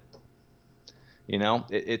 I'm doing it. You know,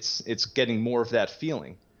 it's getting more of that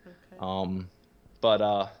feeling. Okay.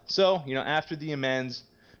 So, you know, after the amends,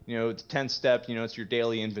 you know, the 10th step, you know, it's your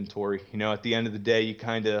daily inventory. You know, at the end of the day, you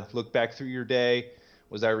kind of look back through your day.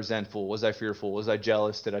 Was I resentful? Was I fearful? Was I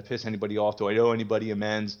jealous? Did I piss anybody off? Do I owe anybody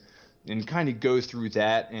amends? And kind of go through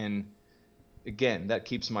that. And again, that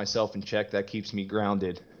keeps myself in check. That keeps me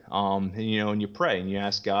grounded. And, you know, and you pray and you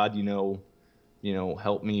ask God,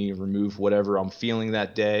 help me remove whatever I'm feeling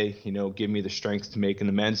that day, you know, give me the strength to make an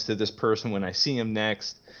amends to this person when I see him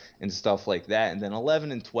next and stuff like that. And then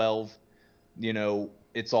 11 and 12, you know,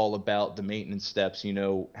 it's all about the maintenance steps, you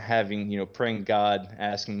know, having, you know, praying God,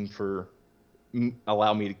 asking for,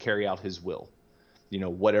 allow me to carry out his will, you know,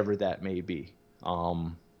 whatever that may be.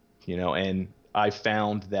 And I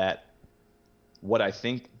found that what I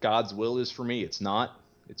think God's will is for me, it's not,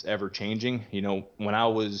 it's ever changing. You know, when I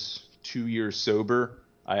was 2 years sober,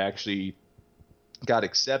 I actually got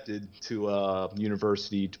accepted to a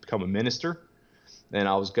university to become a minister, and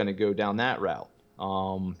I was going to go down that route.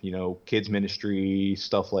 Kids ministry,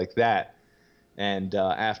 stuff like that. And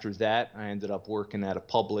after that, I ended up working at a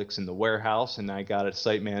Publix in the warehouse, and I got a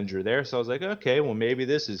site manager there. So I was like, okay, well, maybe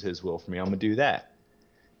this is his will for me. I'm going to do that.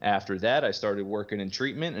 After that, I started working in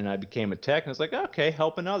treatment, and I became a tech. And I was like, okay,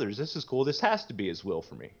 helping others. This is cool. This has to be his will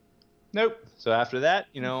for me. Nope. So after that,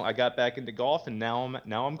 you know, I got back into golf, and now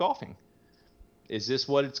I'm golfing. Is this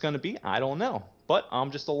what it's going to be? I don't know, but I'm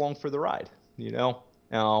just along for the ride. You know,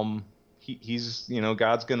 he's, you know,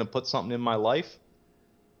 God's going to put something in my life,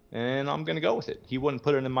 and I'm going to go with it. He wouldn't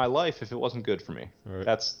put it in my life if it wasn't good for me. Right.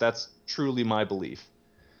 That's truly my belief.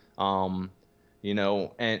 You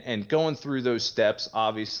know, and going through those steps,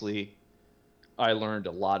 obviously, I learned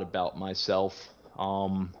a lot about myself.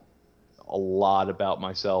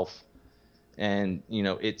 And, you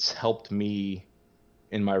know, it's helped me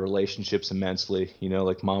in my relationships immensely. You know,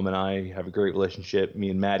 like Mom and I have a great relationship. Me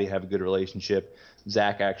and Maddie have a good relationship.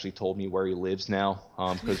 Zach actually told me where he lives now,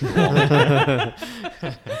 because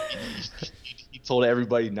he told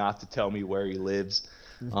everybody not to tell me where he lives.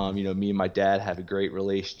 You know, me and my dad have a great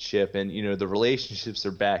relationship, and, you know, the relationships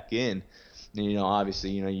are back in. And, you know,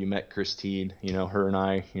 obviously, you know, you met Christine, you know, her and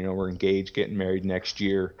I, you know, we're engaged, getting married next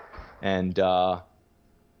year. And,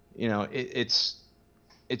 you know, it's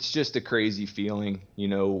just a crazy feeling, you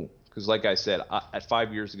know, because like I said, at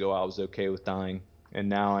 5 years ago, I was okay with dying. And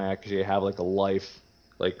now I actually have like a life,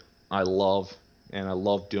 like I love, and I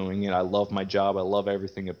love doing it. I love my job. I love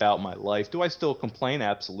everything about my life. Do I still complain?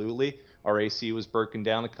 Absolutely. Our AC was broken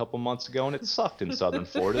down a couple months ago, and it sucked in Southern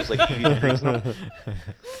Florida. It's like 80 degrees.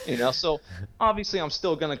 You know, so obviously I'm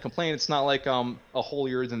still going to complain. It's not like I'm a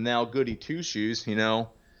holier than thou goody two shoes, you know.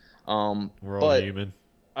 We're all but human.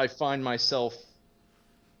 I find myself,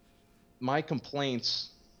 my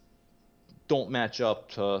complaints don't match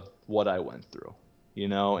up to what I went through, you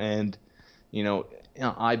know, and, you know,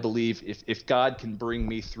 I believe if God can bring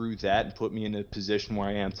me through that and put me in a position where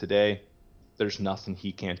I am today, there's nothing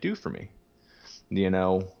he can't do for me. You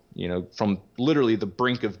know, from literally the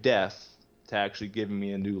brink of death to actually giving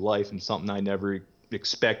me a new life and something I never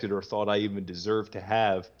expected or thought I even deserved to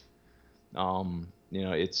have. You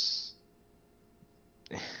know, it's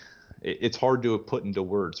hard to put into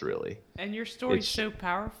words, really. And your story's so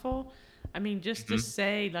powerful. I mean, just to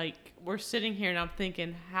say, like, we're sitting here and I'm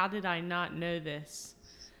thinking, how did I not know this?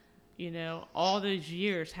 You know, all those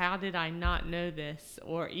years, how did I not know this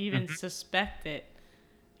or even suspect it?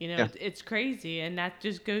 You know, it's crazy. And that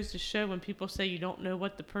just goes to show when people say you don't know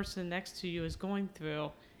what the person next to you is going through.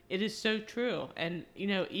 It is so true. And, you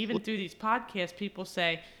know, even through these podcasts, people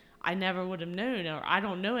say, I never would have known, or I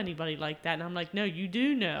don't know anybody like that. And I'm like, no, you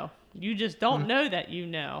do know. You just don't know that you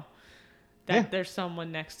know that there's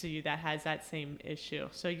someone next to you that has that same issue.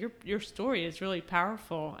 So your story is really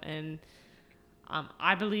powerful. And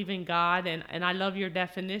I believe in God, and I love your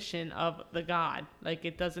definition of the God. Like,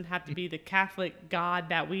 it doesn't have to be the Catholic God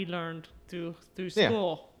that we learned through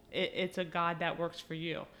school. It's a God that works for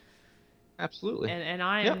you. Absolutely. And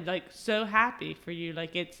I am like so happy for you.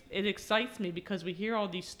 Like, it excites me because we hear all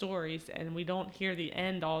these stories and we don't hear the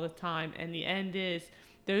end all the time. And the end is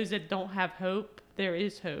those that don't have hope, there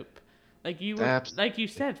is hope. Like you were, like you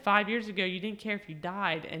said, 5 years ago, you didn't care if you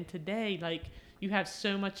died. And today, like, you have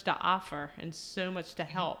so much to offer and so much to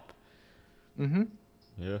help. Mm-hmm.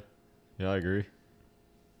 Yeah. Yeah, I agree.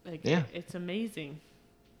 Like, it's amazing.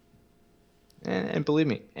 And believe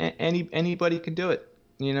me, anybody can do it.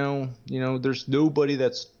 You know, there's nobody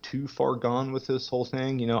that's too far gone with this whole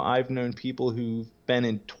thing. You know, I've known people who've been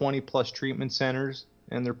in 20 plus treatment centers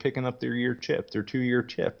and they're picking up their 2-year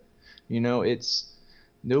chip. You know,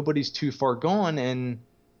 nobody's too far gone. And,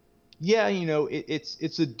 Yeah,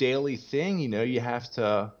 it's a daily thing. You have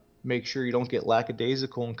to make sure you don't get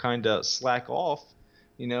lackadaisical and kind of slack off.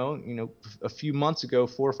 A few months ago,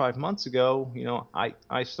 4 or 5 months ago,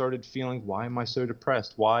 I started feeling, why am I so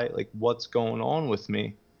depressed? Why, like, what's going on with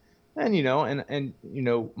me? And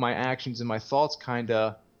my actions and my thoughts kind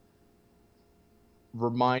of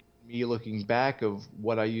remind me, looking back, of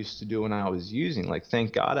what I used to do when I was using. Like,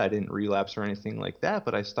 thank God I didn't relapse or anything like that,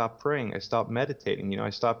 but I stopped praying, I stopped meditating,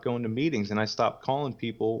 I stopped going to meetings, and I stopped calling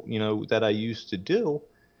people, that I used to do,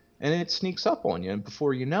 and it sneaks up on you, and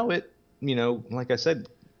before you know it, like I said,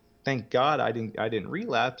 thank God I didn't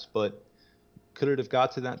relapse, but could it have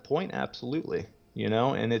got to that point? Absolutely.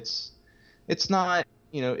 And it's not,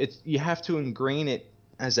 it's, you have to ingrain it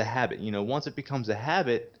as a habit. Once it becomes a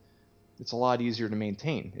habit, it's a lot easier to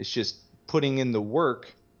maintain. It's just putting in the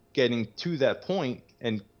work, getting to that point,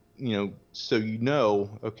 and so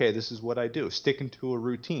okay, this is what I do. Sticking to a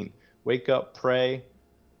routine. Wake up, pray,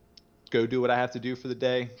 go do what I have to do for the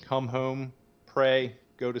day, come home, pray,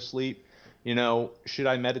 go to sleep. Should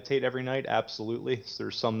I meditate every night? Absolutely. So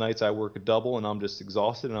there's some nights I work a double and I'm just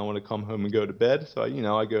exhausted and I want to come home and go to bed. So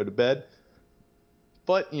I go to bed.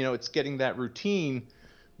 But it's getting that routine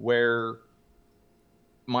where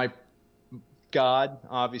my God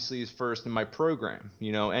obviously is first in my program.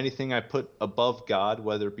 Anything I put above God,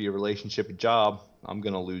 whether it be a relationship, a job, I'm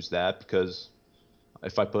going to lose that, because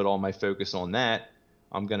if I put all my focus on that,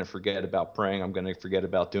 I'm going to forget about praying. I'm going to forget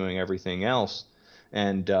about doing everything else.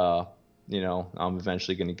 And, I'm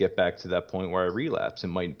eventually going to get back to that point where I relapse. It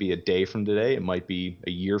might be a day from today. It might be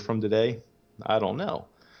a year from today. I don't know.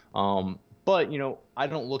 But, I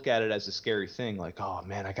don't look at it as a scary thing, like, oh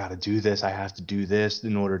man, I got to do this. I have to do this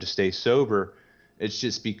in order to stay sober. It's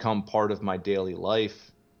just become part of my daily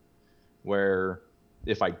life, where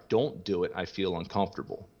if I don't do it, I feel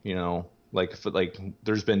uncomfortable. Like,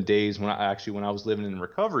 there's been days when I was living in a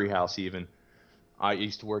recovery house, even, I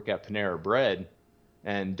used to work at Panera Bread,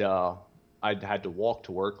 and I'd had to walk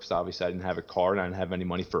to work because obviously I didn't have a car and I didn't have any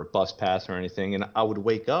money for a bus pass or anything. And I would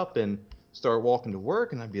wake up and start walking to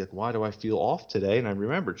work, and I'd be like, why do I feel off today? And I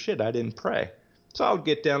remembered, shit, I didn't pray. So I would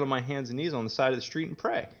get down on my hands and knees on the side of the street and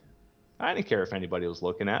pray. I didn't care if anybody was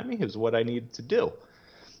looking at me. It was what I needed to do.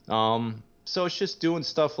 So it's just doing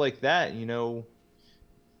stuff like that,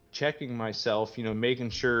 checking myself, making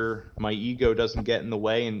sure my ego doesn't get in the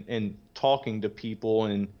way, and talking to people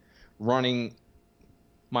and running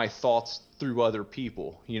my thoughts through other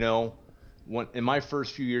people. When in my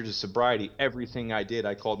first few years of sobriety, everything I did,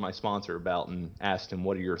 I called my sponsor about and asked him,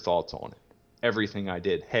 what are your thoughts on it? Everything I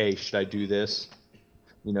did. Hey, should I do this?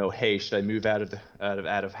 Hey, should I move out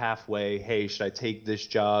of halfway? Hey, should I take this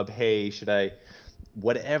job? Hey, should I,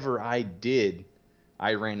 whatever I did,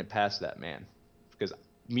 I ran it past that man, because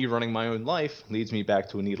me running my own life leads me back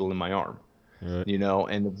to a needle in my arm. Right.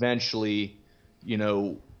 And eventually,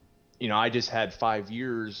 I just had 5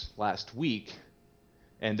 years last week,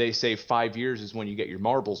 and they say 5 years is when you get your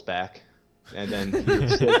marbles back, and then year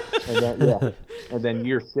 6, and then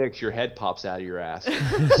year 6, your head pops out of your ass.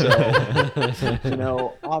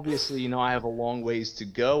 So, obviously, I have a long ways to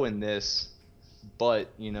go in this, but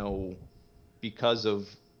because of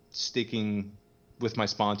sticking with my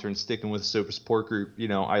sponsor and sticking with the sober support group,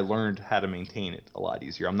 I learned how to maintain it a lot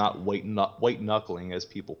easier. I'm not white knuckling, as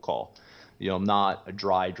people call. I'm not a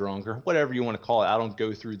dry drunk, or whatever you want to call it. I don't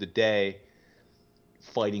go through the day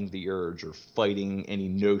fighting the urge or fighting any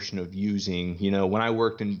notion of using. When I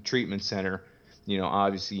worked in treatment center,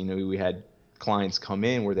 obviously, we had clients come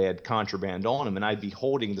in where they had contraband on them, and I'd be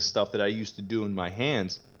holding the stuff that I used to do in my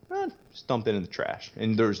hands, just dump it in the trash,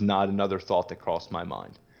 and there's not another thought that crossed my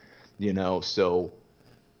mind. So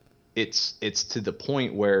it's to the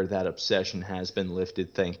point where that obsession has been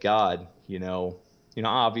lifted, thank God.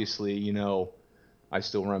 Obviously, I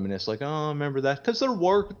still reminisce, like, oh, remember that? Because I'm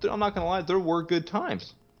not going to lie, there were good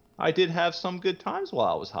times. I did have some good times while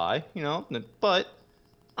I was high, but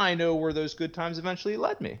I know where those good times eventually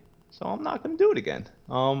led me. So I'm not going to do it again.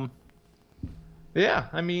 Yeah,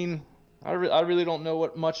 I mean, I really don't know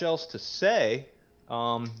what much else to say. I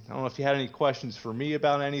don't know if you had any questions for me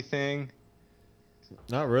about anything.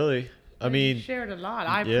 Not really. I mean, you shared a lot.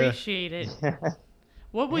 I appreciate it.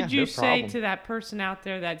 What would you say to that person out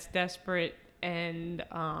there that's desperate and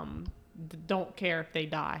don't care if they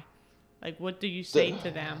die? Like, what do you say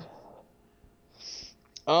to them?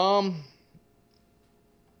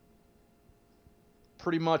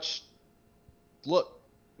 Pretty much, look,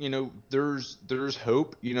 there's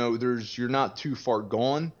hope. You're not too far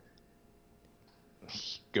gone.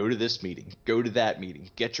 Go to this meeting, go to that meeting,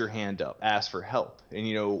 get your hand up, ask for help.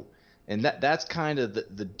 And, and that's kind of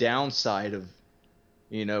the downside of,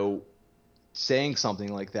 saying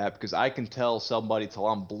something like that, because I can tell somebody till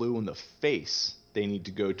I'm blue in the face they need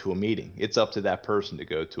to go to a meeting. It's up to that person to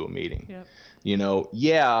go to a meeting. Yep.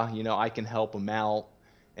 I can help them out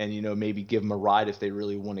and, maybe give them a ride if they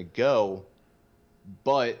really want to go.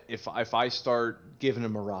 But if I start giving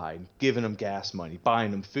them a ride, giving them gas money,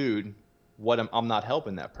 buying them food, I'm not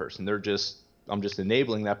helping that person. I'm just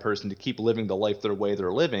enabling that person to keep living the life their way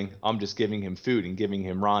they're living. I'm just giving him food and giving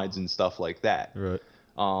him rides and stuff like that. Right.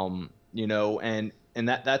 And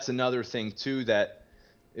that's another thing too, that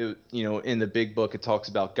in the big book it talks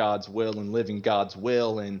about God's will and living God's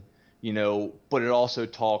will, and but it also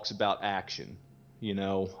talks about action.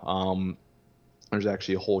 There's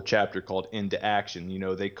actually a whole chapter called Into Action.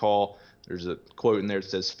 There's a quote in there that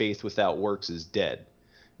says faith without works is dead.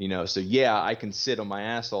 So yeah, I can sit on my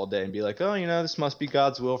ass all day and be like, oh, this must be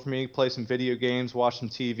God's will for me, play some video games, watch some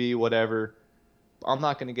TV, whatever. I'm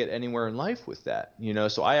not going to get anywhere in life with that,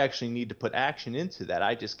 so I actually need to put action into that.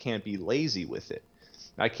 I just can't be lazy with it.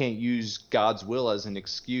 I can't use God's will as an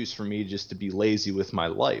excuse for me just to be lazy with my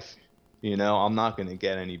life. I'm not going to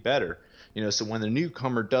get any better. So when the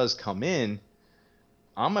newcomer does come in,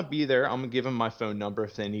 I'm going to be there. I'm going to give them my phone number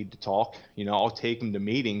if they need to talk. I'll take them to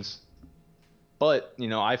meetings. But,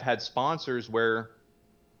 I've had sponsors where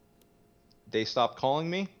they stopped calling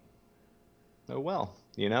me. Oh, well,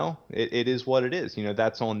 it is what it is.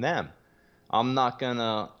 That's on them. I'm not going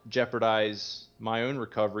to jeopardize my own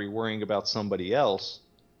recovery worrying about somebody else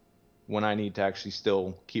when I need to actually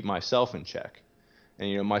still keep myself in check.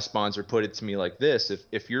 And, my sponsor put it to me like this: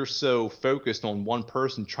 if you're so focused on one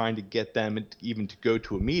person trying to get them even to go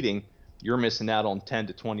to a meeting, you're missing out on 10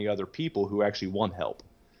 to 20 other people who actually want help.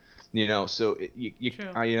 So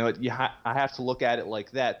I have to look at it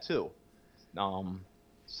like that too.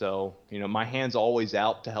 So, my hand's always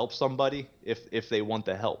out to help somebody if they want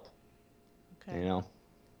the help. Okay.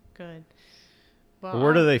 Good. Well,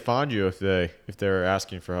 where do they find you if they're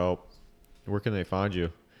asking for help? Where can they find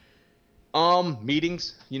you?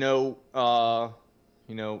 Meetings, a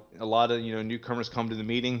lot of, newcomers come to the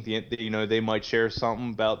meeting, they might share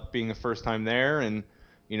something about being the first time there, and,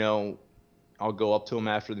 I'll go up to them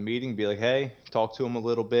after the meeting, be like, hey, talk to them a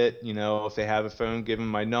little bit, if they have a phone, give them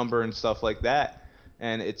my number and stuff like that.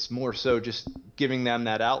 And it's more so just giving them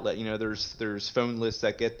that outlet. There's phone lists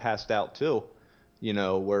that get passed out too,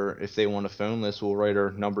 where if they want a phone list, we'll write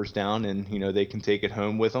our numbers down and, they can take it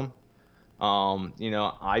home with them.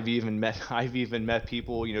 I've even met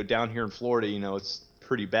people, down here in Florida, it's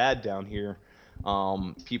pretty bad down here.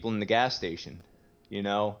 People in the gas station,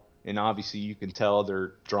 and obviously you can tell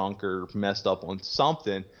they're drunk or messed up on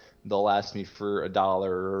something. They'll ask me for $1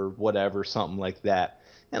 or whatever, something like that.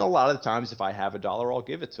 And a lot of the times if I have $1, I'll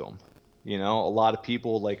give it to them. A lot of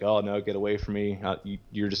people like, oh no, get away from me.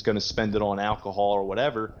 You're just going to spend it on alcohol or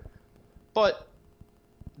whatever. But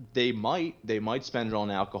they might spend it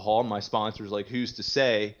on alcohol. My sponsor's like, who's to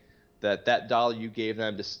say that $1 you gave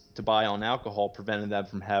them to buy on alcohol prevented them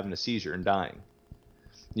from having a seizure and dying?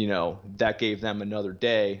 That gave them another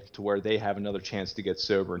day to where they have another chance to get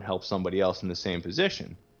sober and help somebody else in the same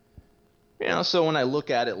position. So when I look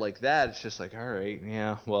at it like that, it's just like, all right,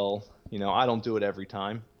 yeah, well, I don't do it every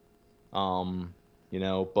time.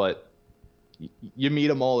 But you meet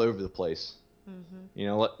them all over the place.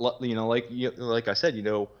 Mm-hmm. Like I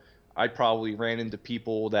said, I probably ran into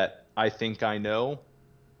people that I think I know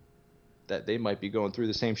that they might be going through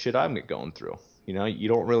the same shit I'm going through. You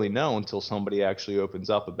don't really know until somebody actually opens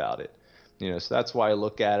up about it. So that's why I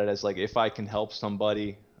look at it as like, if I can help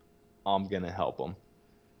somebody, I'm going to help them,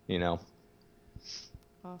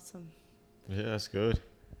 Awesome. Yeah, that's good.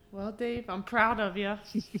 Well, Dave, I'm proud of you.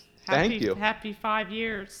 Thank you. Happy 5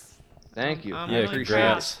 years. Thank you. I'm yeah, really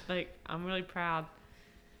congrats. proud. I'm really proud.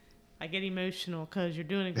 I get emotional because you're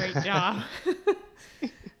doing a great job.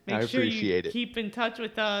 I appreciate it. Keep in touch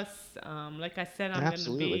with us. Like I said, I'm going to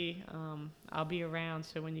Absolutely. I'll be around.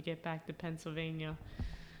 So when you get back to Pennsylvania,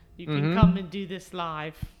 you can come and do this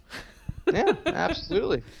live. Yeah,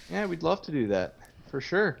 absolutely. Yeah, we'd love to do that for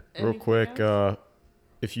sure. Real quick,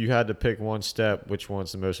 if you had to pick one step, which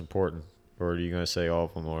one's the most important? Or are you going to say all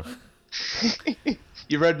of them? Or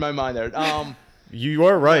You read my mind there. You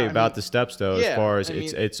are right about the steps, though, as far as I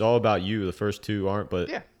mean, it's all about you. The first two aren't, but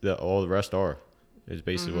all the rest are. Is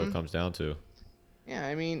basically what it comes down to. Yeah,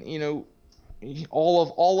 I mean,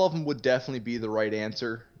 all of them would definitely be the right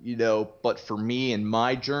answer, but for me and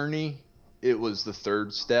my journey, it was the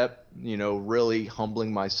third step, really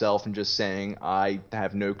humbling myself and just saying I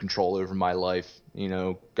have no control over my life,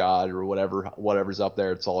 God or whatever's up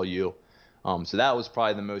there, it's all you. So that was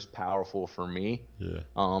probably the most powerful for me. Yeah.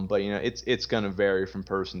 But it's going to vary from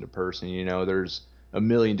person to person. a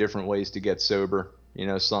million different ways to get sober. You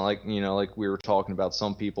know, so like we were talking about,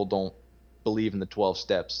 some people don't believe in the 12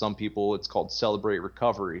 steps. Some people, it's called Celebrate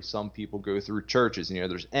Recovery. Some people go through churches. You know,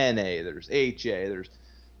 there's NA, there's HA, there's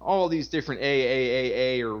all these different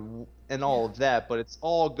AAAA and all of that, but it's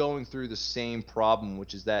all going through the same problem,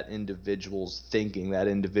 which is that individual's thinking, that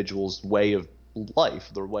individual's way of life,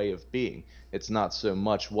 their way of being. It's not so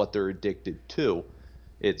much what they're addicted to,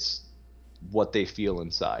 it's what they feel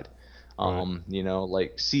inside. Right. You know,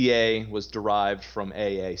 like CA was derived from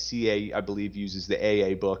AA. CA, I believe, uses the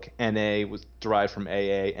AA book. NA was derived from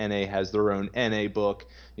AA. NA has their own NA book.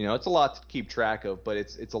 You know, it's a lot to keep track of, but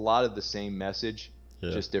it's a lot of the same message,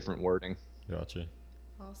 just different wording. Gotcha.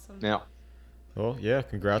 Awesome. Now, well, yeah,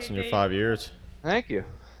 congrats on your 5 years. Thank you.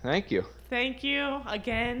 Thank you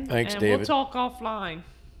again. Thanks, and David. We'll talk offline.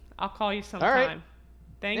 I'll call you sometime. All right.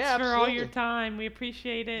 Thanks Yeah, for absolutely. all your time. We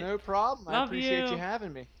appreciate it. No problem. I Love appreciate you. you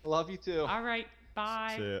having me. Love you too. All right.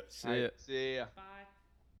 Bye. See ya. All right, see ya. Bye.